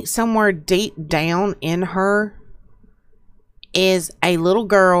 I think somewhere deep down in her is a little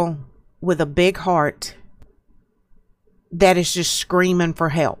girl with a big heart that is just screaming for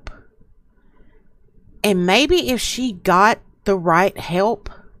help. And maybe if she got the right help,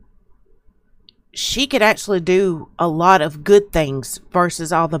 she could actually do a lot of good things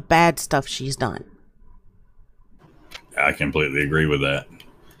versus all the bad stuff she's done. I completely agree with that.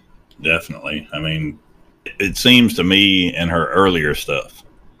 Definitely. I mean, it seems to me in her earlier stuff,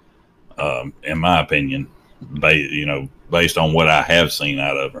 in my opinion, based on what I have seen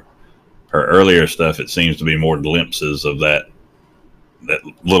out of her earlier stuff, it seems to be more glimpses of that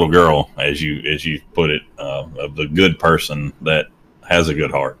little girl, as you put it, of the good person that has a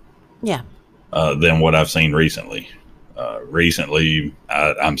good heart. Yeah. Than what I've seen recently.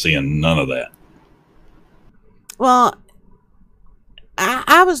 I'm seeing none of that. Well,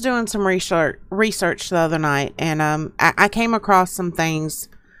 I was doing some research the other night, and I came across some things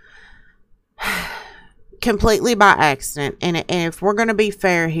completely by accident. And if we're going to be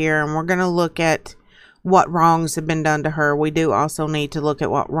fair here, and we're going to look at what wrongs have been done to her, we do also need to look at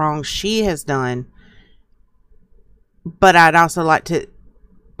what wrongs she has done. But I'd also like to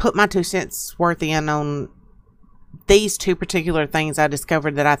put my 2 cents worth in on these two particular things I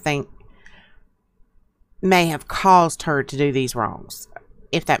discovered that I think may have caused her to do these wrongs,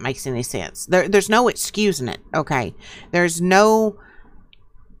 if that makes any sense. There's no excusing it, okay? There's no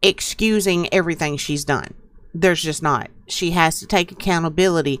excusing everything she's done. There's just not. She has to take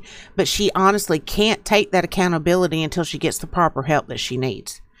accountability, but she honestly can't take that accountability until she gets the proper help that she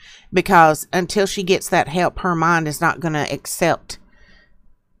needs. Because until she gets that help, her mind is not going to accept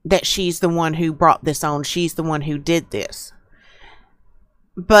that she's the one who brought this on. She's the one who did this.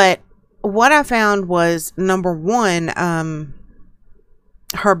 But what I found was, number one,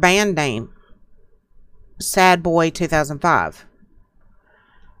 her band name, Sad Boy 2005.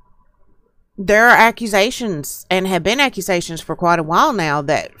 There are accusations, and have been accusations for quite a while now,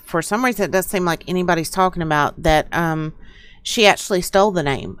 that for some reason it does seem like anybody's talking about, that She actually stole the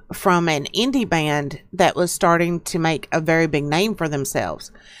name from an indie band that was starting to make a very big name for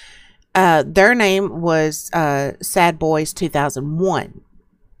themselves. Their name was Sad Boys 2001.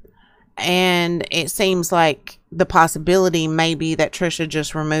 And it seems like the possibility may be that Trisha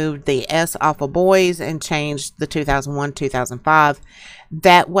just removed the S off of boys and changed the 2001, 2005.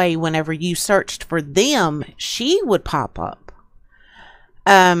 That way, whenever you searched for them, she would pop up.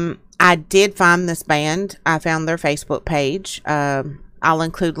 I did find this band. I found their Facebook page. I'll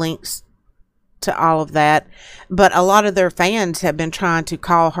include links to all of that. But a lot of their fans have been trying to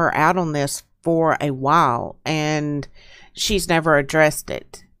call her out on this for a while, and she's never addressed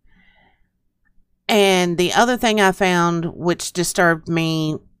it. And the other thing I found, which disturbed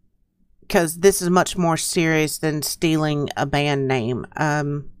me, because this is much more serious than stealing a band name. I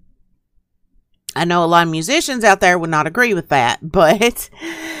know a lot of musicians out there would not agree with that, but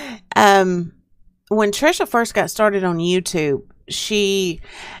when Trisha first got started on YouTube,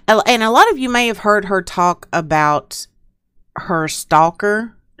 and a lot of you may have heard her talk about her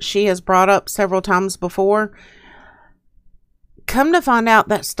stalker she has brought up several times before. Come to find out,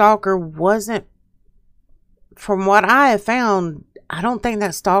 that stalker wasn't, from what I have found, I don't think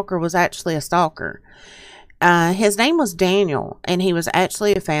that stalker was actually a stalker. His name was Daniel, and he was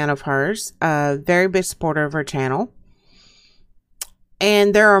actually a fan of hers, a very big supporter of her channel.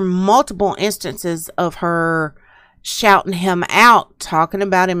 And there are multiple instances of her shouting him out, talking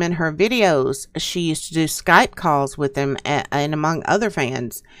about him in her videos. She used to do Skype calls with him, and among other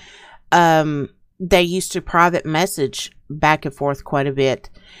fans. They used to private message back and forth quite a bit.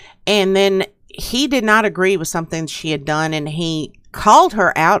 And then he did not agree with something she had done, and he called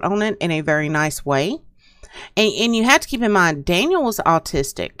her out on it in a very nice way. And you have to keep in mind, Daniel was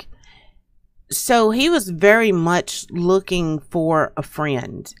autistic. So he was very much looking for a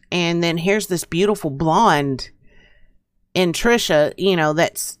friend. And then here's this beautiful blonde in Trisha, you know,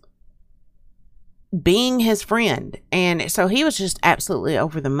 that's being his friend. And so he was just absolutely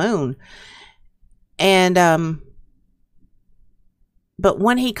over the moon. And, but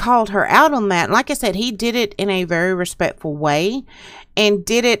when he called her out on that, like I said, he did it in a very respectful way, and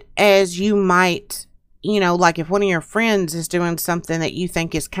did it as you might, you know, like if one of your friends is doing something that you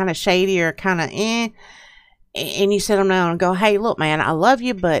think is kind of shady or kind of and you sit them down and go, hey, look, man, I love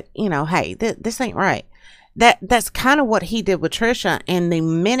you, but, you know, hey, this ain't right. That's kind of what he did with Trisha. And the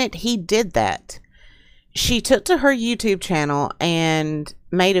minute he did that, she took to her YouTube channel and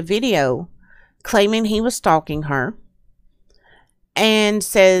made a video claiming he was stalking her, and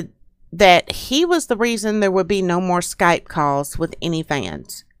said that he was the reason there would be no more Skype calls with any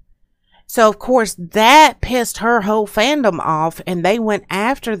fans. So, of course, that pissed her whole fandom off, and they went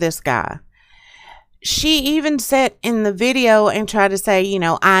after this guy. She even sat in the video and tried to say, you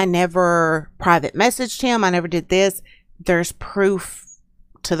know, I never private messaged him. I never did this. There's proof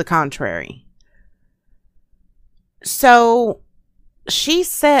to the contrary. So she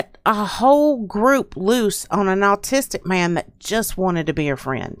set a whole group loose on an autistic man that just wanted to be her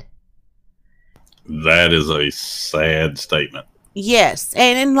friend. That is a sad statement. Yes,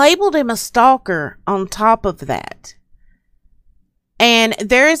 and labeled him a stalker on top of that. And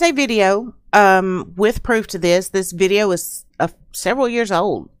there is a video with proof to this. This video is several years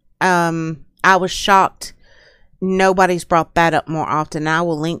old. I was shocked nobody's brought that up more often. I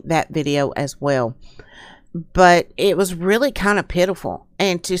will link that video as well. But it was really kind of pitiful.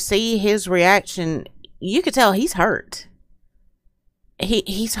 And to see his reaction, you could tell he's hurt.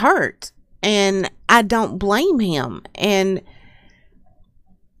 He's hurt. And I don't blame him.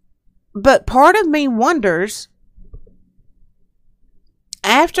 But part of me wonders,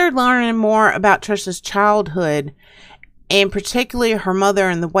 after learning more about Trisha's childhood, and particularly her mother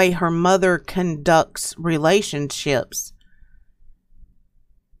and the way her mother conducts relationships,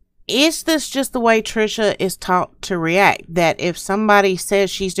 is this just the way Trisha is taught to react? That if somebody says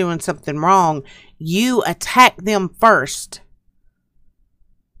she's doing something wrong, you attack them first.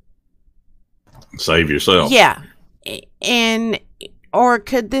 Save yourself. Yeah. Or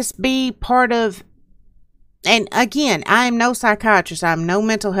could this be part of, and again, I am no psychiatrist. I'm no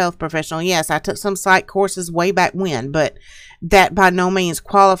mental health professional. Yes, I took some psych courses way back when, but that by no means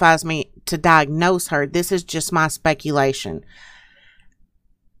qualifies me to diagnose her. This is just my speculation.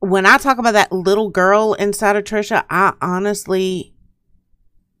 When I talk about that little girl inside of Trisha, I honestly,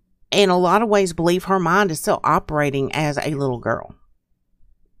 in a lot of ways, believe her mind is still operating as a little girl.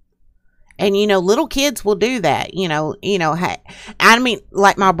 And, you know, little kids will do that, you know, hey, I mean,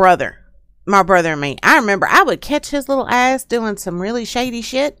 like my brother and me, I remember I would catch his little ass doing some really shady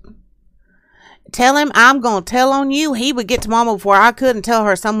shit. Tell him I'm going to tell on you. He would get to mama before I could and tell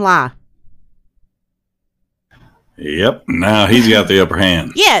her some lie. Yep. Now he's got the upper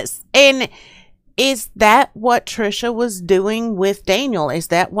hand. Yes. And is that what Trisha was doing with Daniel? Is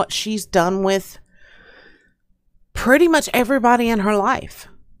that what she's done with pretty much everybody in her life?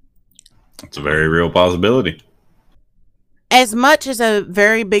 It's a very real possibility. As much as a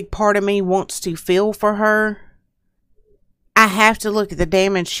very big part of me wants to feel for her, I have to look at the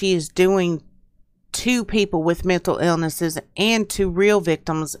damage she is doing to people with mental illnesses and to real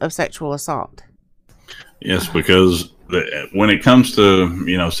victims of sexual assault. Yes, because when it comes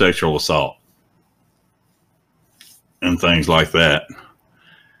to, sexual assault and things like that,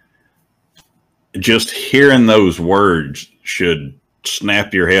 just hearing those words should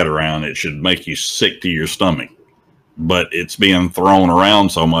snap your head around. It should make you sick to your stomach. But it's being thrown around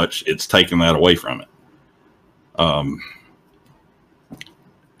so much, it's taking that away from it.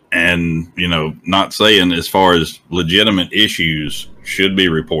 And, not saying as far as legitimate issues should be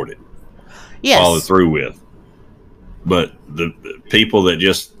reported. Yes. Follow through with. But the people that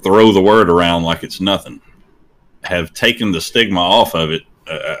just throw the word around like it's nothing have taken the stigma off of it.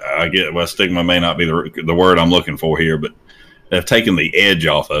 I get, well, stigma may not be the word I'm looking for here, but they've taken the edge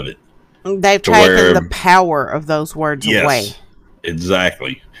off of it. They've taken the power of those words away.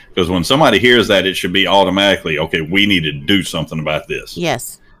 Exactly. Because when somebody hears that, it should be automatically, okay, we need to do something about this.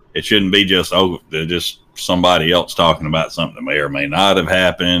 Yes. It shouldn't be just, they're just somebody else talking about something that may or may not have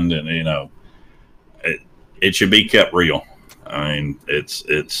happened. And, it should be kept real. I mean,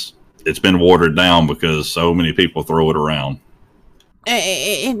 it's been watered down because so many people throw it around.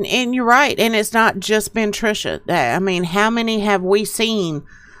 And you're right. And it's not just been Trisha. I mean, how many have we seen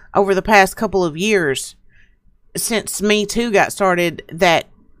over the past couple of years since Me Too got started that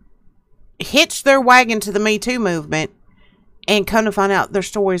hitched their wagon to the Me Too movement and come to find out their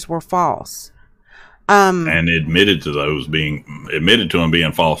stories were false? And admitted to them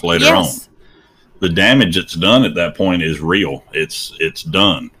being false later on. The damage that's done at that point is real. It's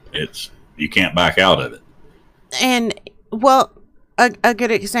done. You can't back out of it. And well, a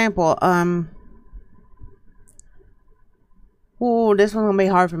good example. This one's gonna be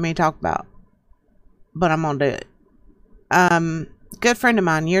hard for me to talk about, but I'm gonna do it. Good friend of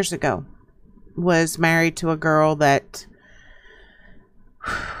mine years ago was married to a girl that,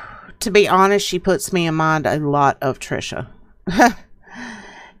 to be honest, she puts me in mind a lot of Trisha.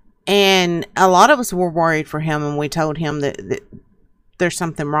 And a lot of us were worried for him, and we told him that there's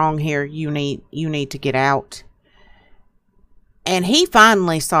something wrong here. You need to get out. And he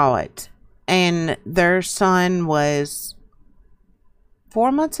finally saw it. And their son was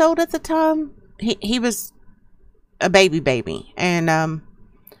 4 months old at the time. He was a baby. And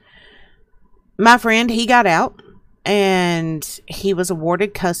my friend, he got out, and he was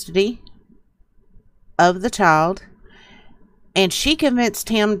awarded custody of the child. And she convinced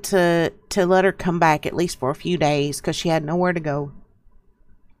him to let her come back at least for a few days because she had nowhere to go.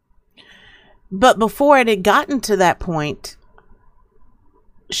 But before it had gotten to that point,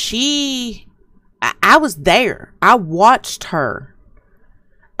 I was there. I watched her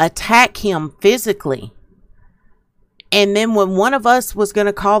attack him physically. And then when one of us was going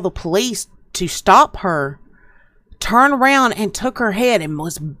to call the police to stop her, turned around and took her head and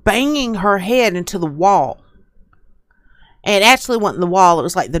was banging her head into the wall. And it actually wasn't the wall. It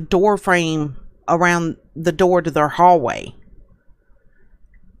was like the door frame around the door to their hallway.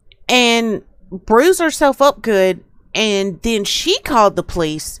 And bruised herself up good. And then she called the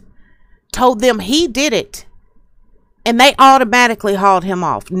police, told them he did it. And they automatically hauled him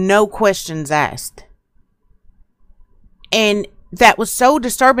off. No questions asked. And that was so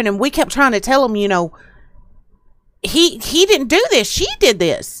disturbing. And we kept trying to tell him, he didn't do this. She did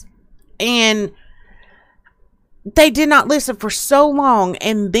this. And they did not listen for so long.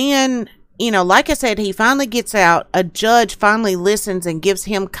 And then, like I said, he finally gets out. A judge finally listens and gives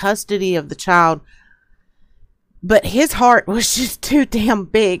him custody of the child. But his heart was just too damn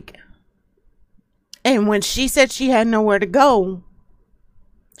big. And when she said she had nowhere to go,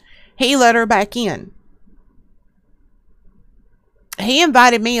 he let her back in. He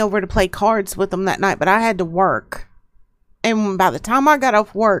invited me over to play cards with him that night, but I had to work. And by the time I got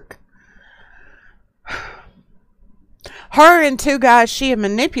off work, her and two guys she had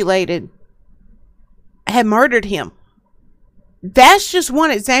manipulated had murdered him. That's just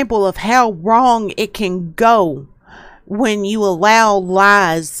one example of how wrong it can go when you allow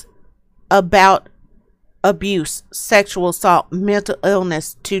lies about abuse, sexual assault, mental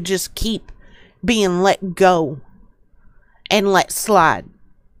illness to just keep being let go and let slide.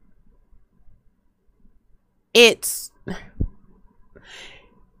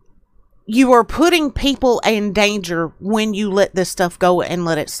 You are putting people in danger when you let this stuff go and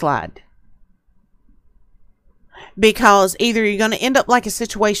let it slide. because either you're going to end up like a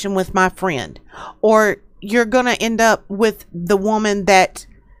situation with my friend, or you're going to end up with the woman that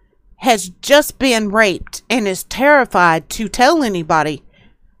has just been raped and is terrified to tell anybody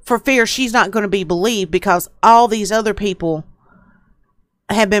for fear she's not going to be believed because all these other people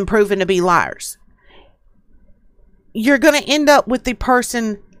have been proven to be liars. You're going to end up with the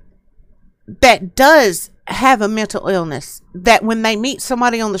person that does have a mental illness, that when they meet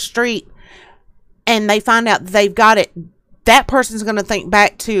somebody on the street and they find out they've got it, that person's going to think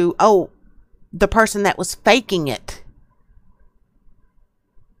back to, oh, the person that was faking it,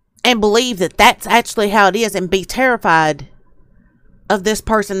 and believe that that's actually how it is, and be terrified of this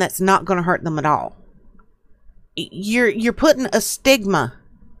person that's not going to hurt them at all. You're putting a stigma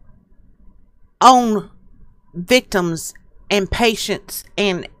on victims and patients,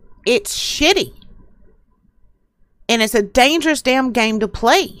 and it's shitty. And it's a dangerous damn game to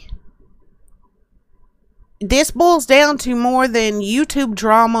play. This boils down to more than YouTube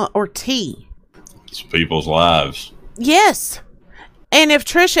drama or tea. It's people's lives. Yes. And if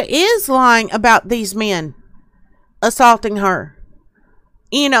Trisha is lying about these men assaulting her,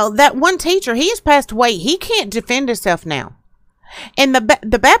 you know, that one teacher, he has passed away. He can't defend himself now. And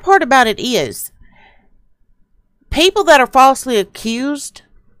the bad part about it is, people that are falsely accused,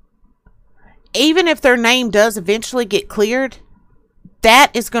 even if their name does eventually get cleared,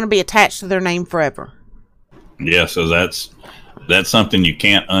 that is going to be attached to their name forever. Yeah, so that's something you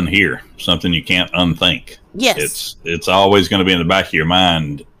can't unhear, something you can't unthink. Yes. It's always going to be in the back of your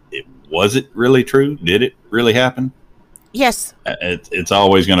mind. Was it really true? Did it really happen? Yes. It's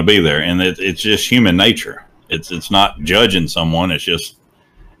always going to be there, and it's just human nature. It's not judging someone. It's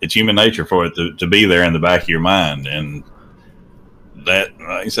human nature for it to be there in the back of your mind, and that,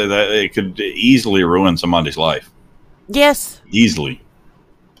 like I say, that it could easily ruin somebody's life. Yes. Easily.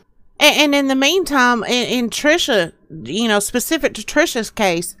 And in the meantime, in Trisha, you know, specific to Trisha's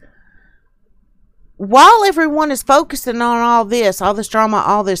case, while everyone is focusing on all this drama,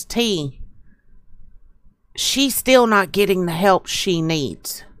 all this tea, she's still not getting the help she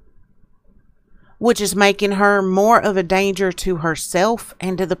needs, which is making her more of a danger to herself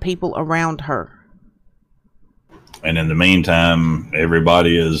and to the people around her. And in the meantime,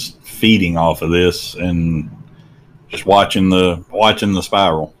 everybody is feeding off of this and just watching the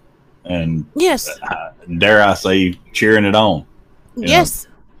spiral. And yes, dare I say, cheering it on. Yes.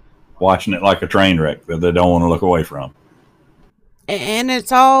 Know, watching it like a train wreck that they don't want to look away from. And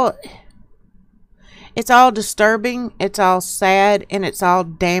it's all disturbing, it's all sad, and it's all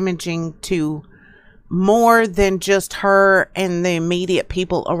damaging to more than just her and the immediate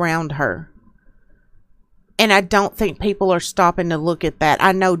people around her. And I don't think people are stopping to look at that.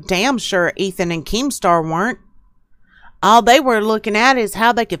 I know damn sure Ethan and Keemstar weren't. All they were looking at is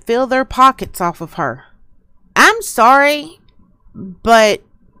how they could fill their pockets off of her. I'm sorry, but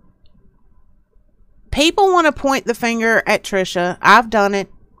people want to point the finger at Trisha. I've done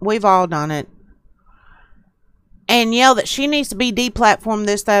it. We've all done it. And yell that she needs to be deplatformed,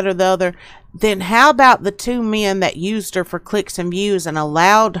 this, that, or the other. Then how about the two men that used her for clicks and views and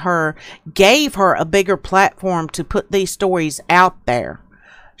gave her a bigger platform to put these stories out there?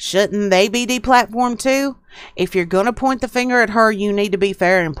 Shouldn't they be deplatformed too? If you're going to point the finger at her, you need to be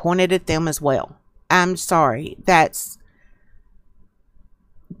fair and point it at them as well. I'm sorry. That's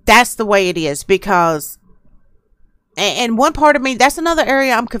the way it is, because, and one part of me, that's another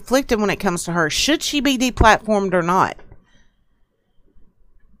area I'm conflicted when it comes to her. Should she be deplatformed or not?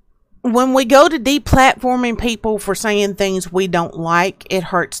 When we go to deplatforming people for saying things we don't like, it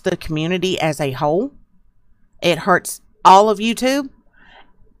hurts the community as a whole. It hurts all of YouTube.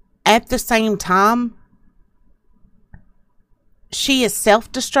 At the same time, she is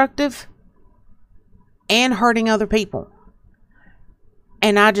self-destructive and hurting other people.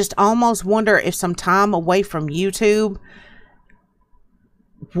 And I just almost wonder if some time away from YouTube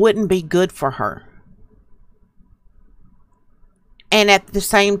wouldn't be good for her. And at the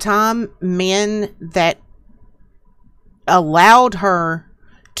same time, men that allowed her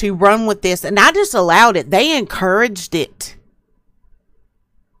to run with this, and not just allowed it, they encouraged it.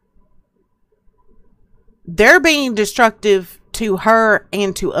 They're being destructive to her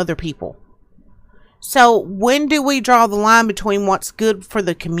and to other people. So when do we draw the line between what's good for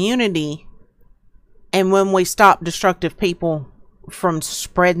the community and when we stop destructive people from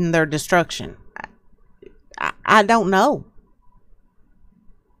spreading their destruction? I don't know.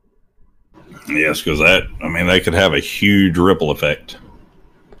 Yes, because they could have a huge ripple effect.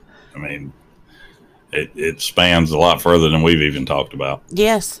 I mean, it spans a lot further than we've even talked about.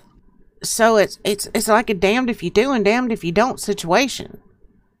 Yes. So it's like a damned if you do and damned if you don't situation.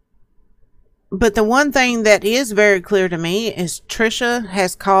 But the one thing that is very clear to me is Trisha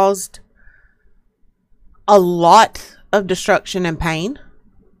has caused a lot of destruction and pain.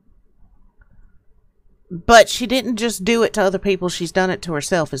 But she didn't just do it to other people, she's done it to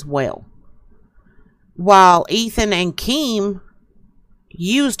herself as well. While Ethan and Keem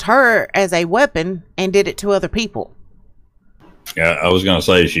used her as a weapon and did it to other people. Yeah, I was going to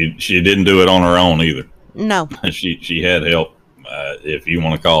say she didn't do it on her own either. No. She had help, if you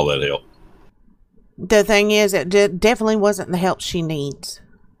want to call that help. The thing is, it definitely wasn't the help she needs.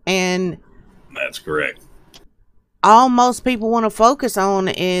 And that's correct. All most people want to focus on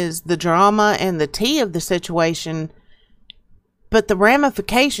is the drama and the tea of the situation. But the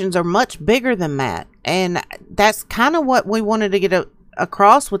ramifications are much bigger than that. And that's kind of what we wanted to get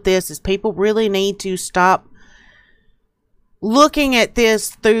across with this, is people really need to stop looking at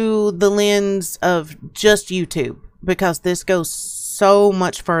this through the lens of just YouTube, because this goes so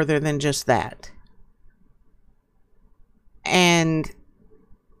much further than just that. And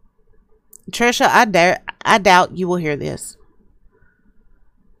Trisha, I doubt you will hear this.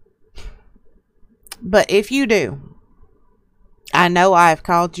 But if you do, I know I've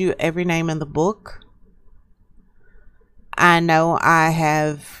called you every name in the book. I know I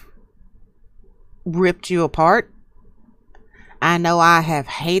have ripped you apart. I know I have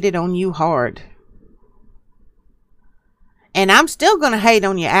hated on you hard. And I'm still going to hate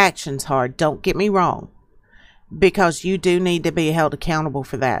on your actions hard, don't get me wrong. Because you do need to be held accountable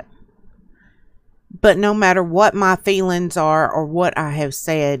for that. But no matter what my feelings are or what I have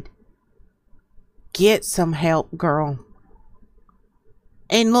said, get some help, girl.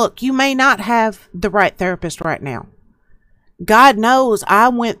 And look, you may not have the right therapist right now. God knows I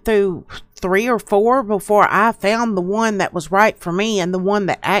went through 3 or 4 before I found the one that was right for me and the one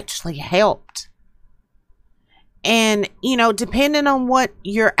that actually helped. And, you know, depending on what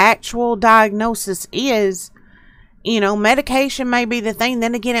your actual diagnosis is, you know, medication may be the thing.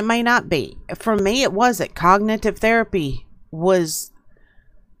 Then again, it may not be. For me, it wasn't. Cognitive therapy was...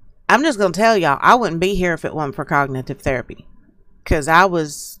 I'm just going to tell y'all, I wouldn't be here if it wasn't for cognitive therapy. Because I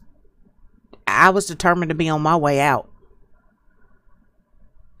was determined to be on my way out.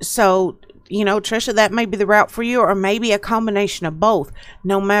 So, you know, Trisha, that may be the route for you, or maybe a combination of both.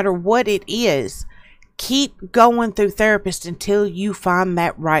 No matter what it is, keep going through therapists until you find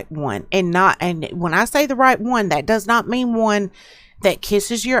that right one. And when I say the right one, that does not mean one that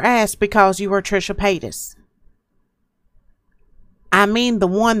kisses your ass because you are Trisha Paytas. I mean the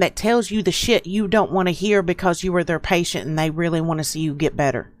one that tells you the shit you don't want to hear because you are their patient and they really want to see you get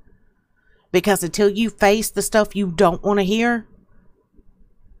better. Because until you face the stuff you don't want to hear,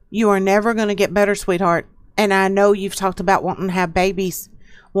 you are never going to get better, sweetheart. And I know you've talked about wanting to have babies,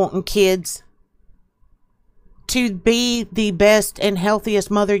 wanting kids. To be the best and healthiest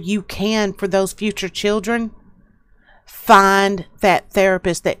mother you can for those future children, find that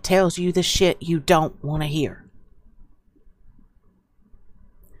therapist that tells you the shit you don't want to hear.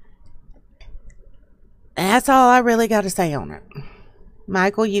 And that's all I really got to say on it.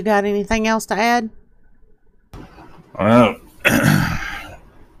 Michael, you got anything else to add? Well, I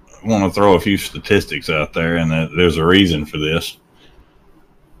want to throw a few statistics out there, and there's a reason for this.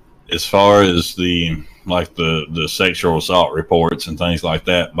 As far as the sexual assault reports and things like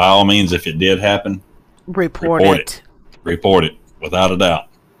that, by all means, if it did happen, report it. Report it, without a doubt.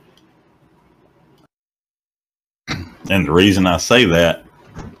 And the reason I say that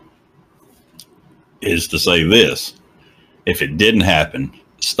is to say this: if it didn't happen,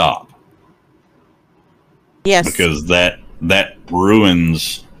 stop. Yes. Because that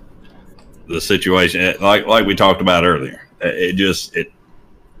ruins the situation. Like we talked about earlier.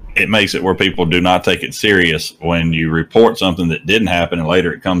 It makes it where people do not take it serious when you report something that didn't happen and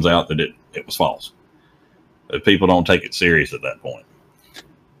later it comes out that it was false. But people don't take it serious at that point.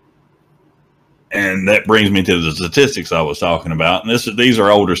 And that brings me to the statistics I was talking about. And these are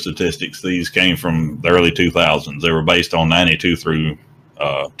older statistics. These came from the early 2000s. They were based on 92 through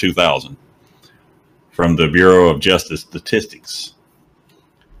 2000 from the Bureau of Justice Statistics.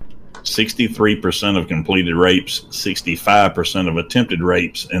 63% of completed rapes, 65% of attempted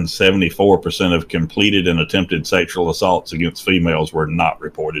rapes, and 74% of completed and attempted sexual assaults against females were not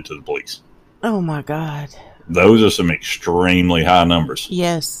reported to the police. Oh my God. Those are some extremely high numbers.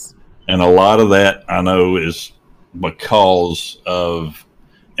 Yes. And a lot of that I know is because of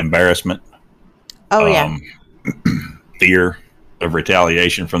embarrassment. Oh, yeah. Fear of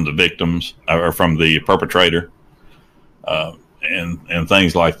retaliation from the victims or from the perpetrator. And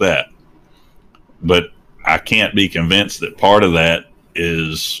things like that. But I can't be convinced that part of that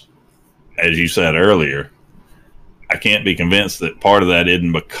is, as you said earlier, I can't be convinced that part of that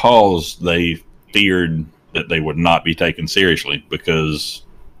isn't because they feared that they would not be taken seriously because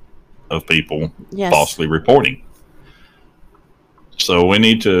of people falsely reporting. So we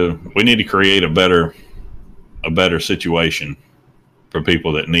need to create a better situation for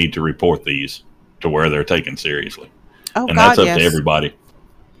people that need to report these to where they're taken seriously. Oh, and God, that's up to everybody.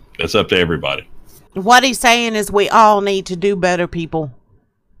 That's up to everybody. What he's saying is we all need to do better, people.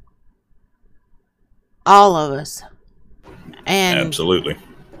 All of us. And absolutely.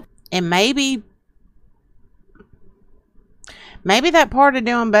 And maybe that part of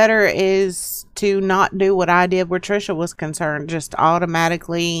doing better is to not do what I did where Trisha was concerned. Just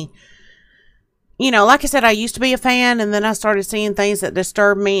automatically, like I said, I used to be a fan, and then I started seeing things that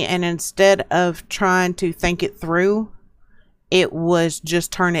disturbed me, and instead of trying to think it through, it was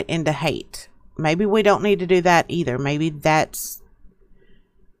just turn it into hate. Maybe we don't need to do that either. Maybe that's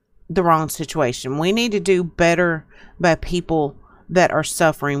the wrong situation. We need to do better by people that are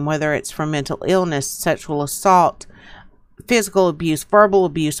suffering, whether it's from mental illness, sexual assault, physical abuse, verbal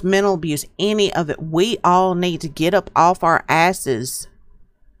abuse, mental abuse, any of it. We all need to get up off our asses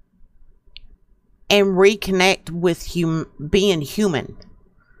and reconnect with being human,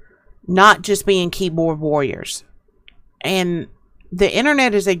 not just being keyboard warriors. And the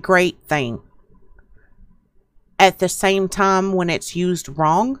internet is a great thing. At the same time, when it's used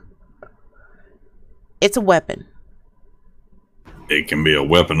wrong, it's a weapon. It can be a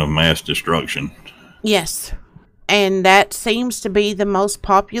weapon of mass destruction. Yes. And that seems to be the most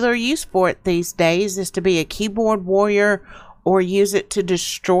popular use for it these days, is to be a keyboard warrior or use it to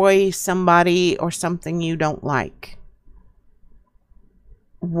destroy somebody or something you don't like.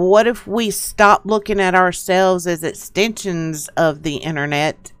 What if we stop looking at ourselves as extensions of the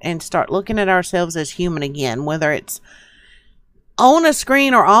internet and start looking at ourselves as human again, whether it's on a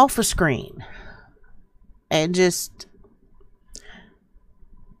screen or off a screen? And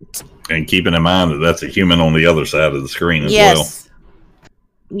keeping in mind that that's a human on the other side of the screen as well.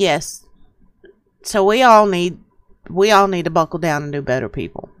 Yes. So we all need to buckle down and do better,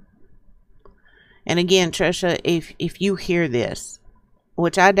 people. And again, Trisha, if you hear this,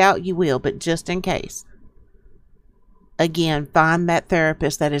 which I doubt you will, but just in case, again, find that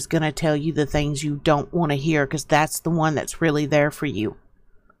therapist that is going to tell you the things you don't want to hear, because that's the one that's really there for you.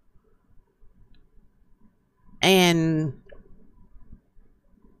 And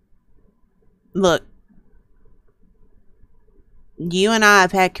look, you and I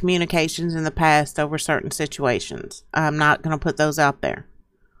have had communications in the past over certain situations. I'm not going to put those out there.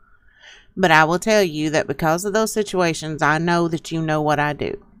 But I will tell you that because of those situations, I know that you know what I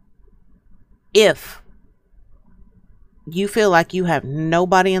do. If you feel like you have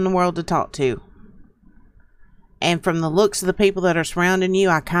nobody in the world to talk to, and from the looks of the people that are surrounding you,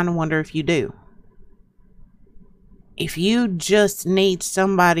 I kind of wonder if you do. If you just need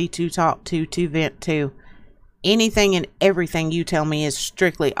somebody to talk to vent to, anything and everything you tell me is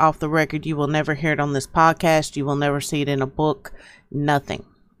strictly off the record. You will never hear it on this podcast. You will never see it in a book. Nothing.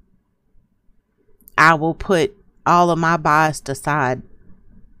 I will put all of my bias aside,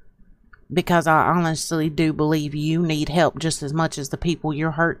 because I honestly do believe you need help just as much as the people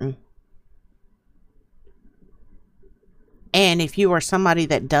you're hurting. And if you are somebody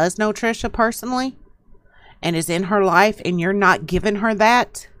that does know Trisha personally and is in her life and you're not giving her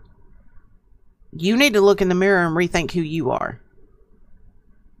that, you need to look in the mirror and rethink who you are.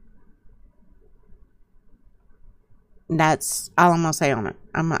 That's all I'm going to say on it.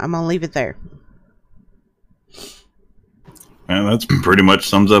 I'm going to leave it there. And that's pretty much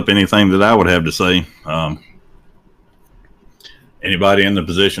sums up anything that I would have to say. Anybody in the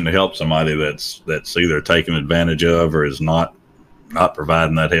position to help somebody that's either taken advantage of or is not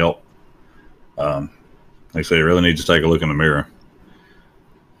providing that help, like I say, really needs to take a look in the mirror.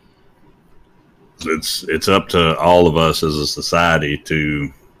 It's up to all of us as a society to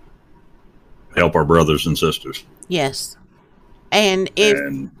help our brothers and sisters. Yes. And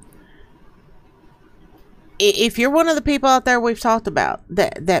if you're one of the people out there we've talked about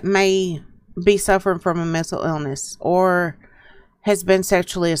that may be suffering from a mental illness or has been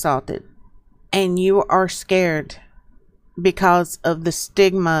sexually assaulted, and you are scared because of the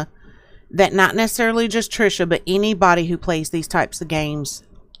stigma that not necessarily just Trisha, but anybody who plays these types of games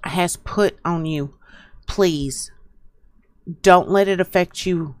has put on you, please don't let it affect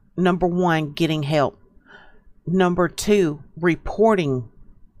you. Number one, getting help. Number two, reporting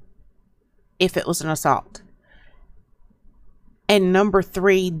if it was an assault. And number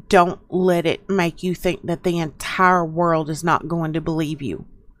three, don't let it make you think that the entire world is not going to believe you,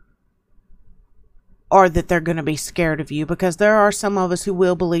 or that they're going to be scared of you, because there are some of us who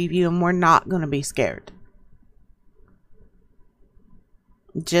will believe you and we're not going to be scared.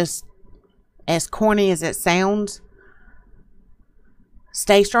 Just as corny as it sounds,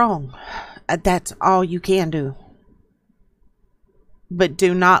 stay strong. That's all you can do. But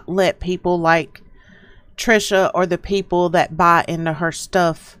do not let people like Trisha or the people that buy into her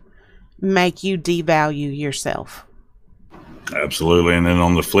stuff make you devalue yourself. Absolutely. And then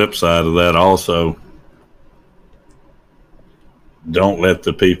on the flip side of that also, don't let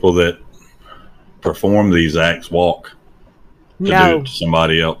the people that perform these acts walk to do it to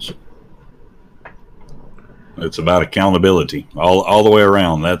somebody else. It's about accountability all the way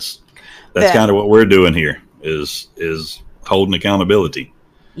around. That's kind of what we're doing here is holding accountability.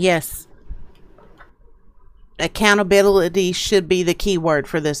 Yes. Accountability should be the key word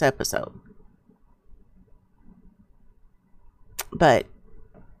for this episode. But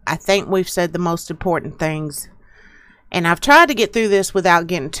I think we've said the most important things. And I've tried to get through this without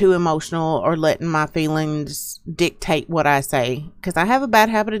getting too emotional or letting my feelings dictate what I say. Because I have a bad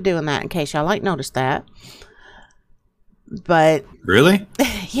habit of doing that, in case y'all like noticed that. But really?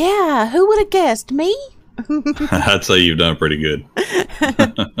 Yeah, who would have guessed? Me? I'd say you've done pretty good.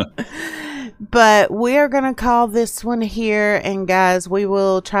 But we're going to call this one here. And guys, we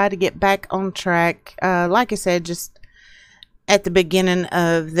will try to get back on track. Like I said, just at the beginning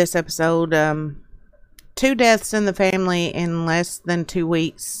of this episode, 2 deaths in the family in less than 2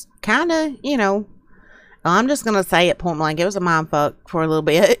 weeks. Kind of, you know, I'm just going to say it point blank. It was a mindfuck for a little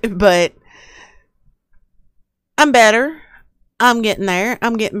bit, but I'm better. I'm getting there.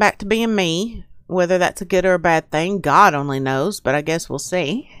 I'm getting back to being me. Whether that's a good or a bad thing, God only knows, but I guess we'll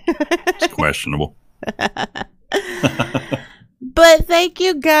see. It's questionable. But thank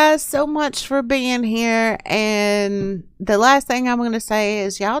you guys so much for being here. And the last thing I'm going to say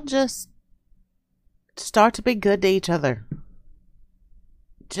is y'all just start to be good to each other.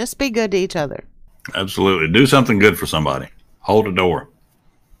 Just be good to each other. Absolutely. Do something good for somebody. Hold a door.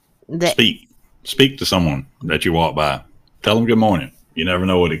 Speak to someone that you walk by. Tell them good morning. You never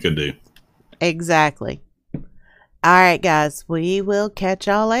know what it could do. Exactly. All right, guys. We will catch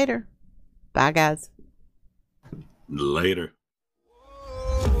y'all later. Bye, guys. Later.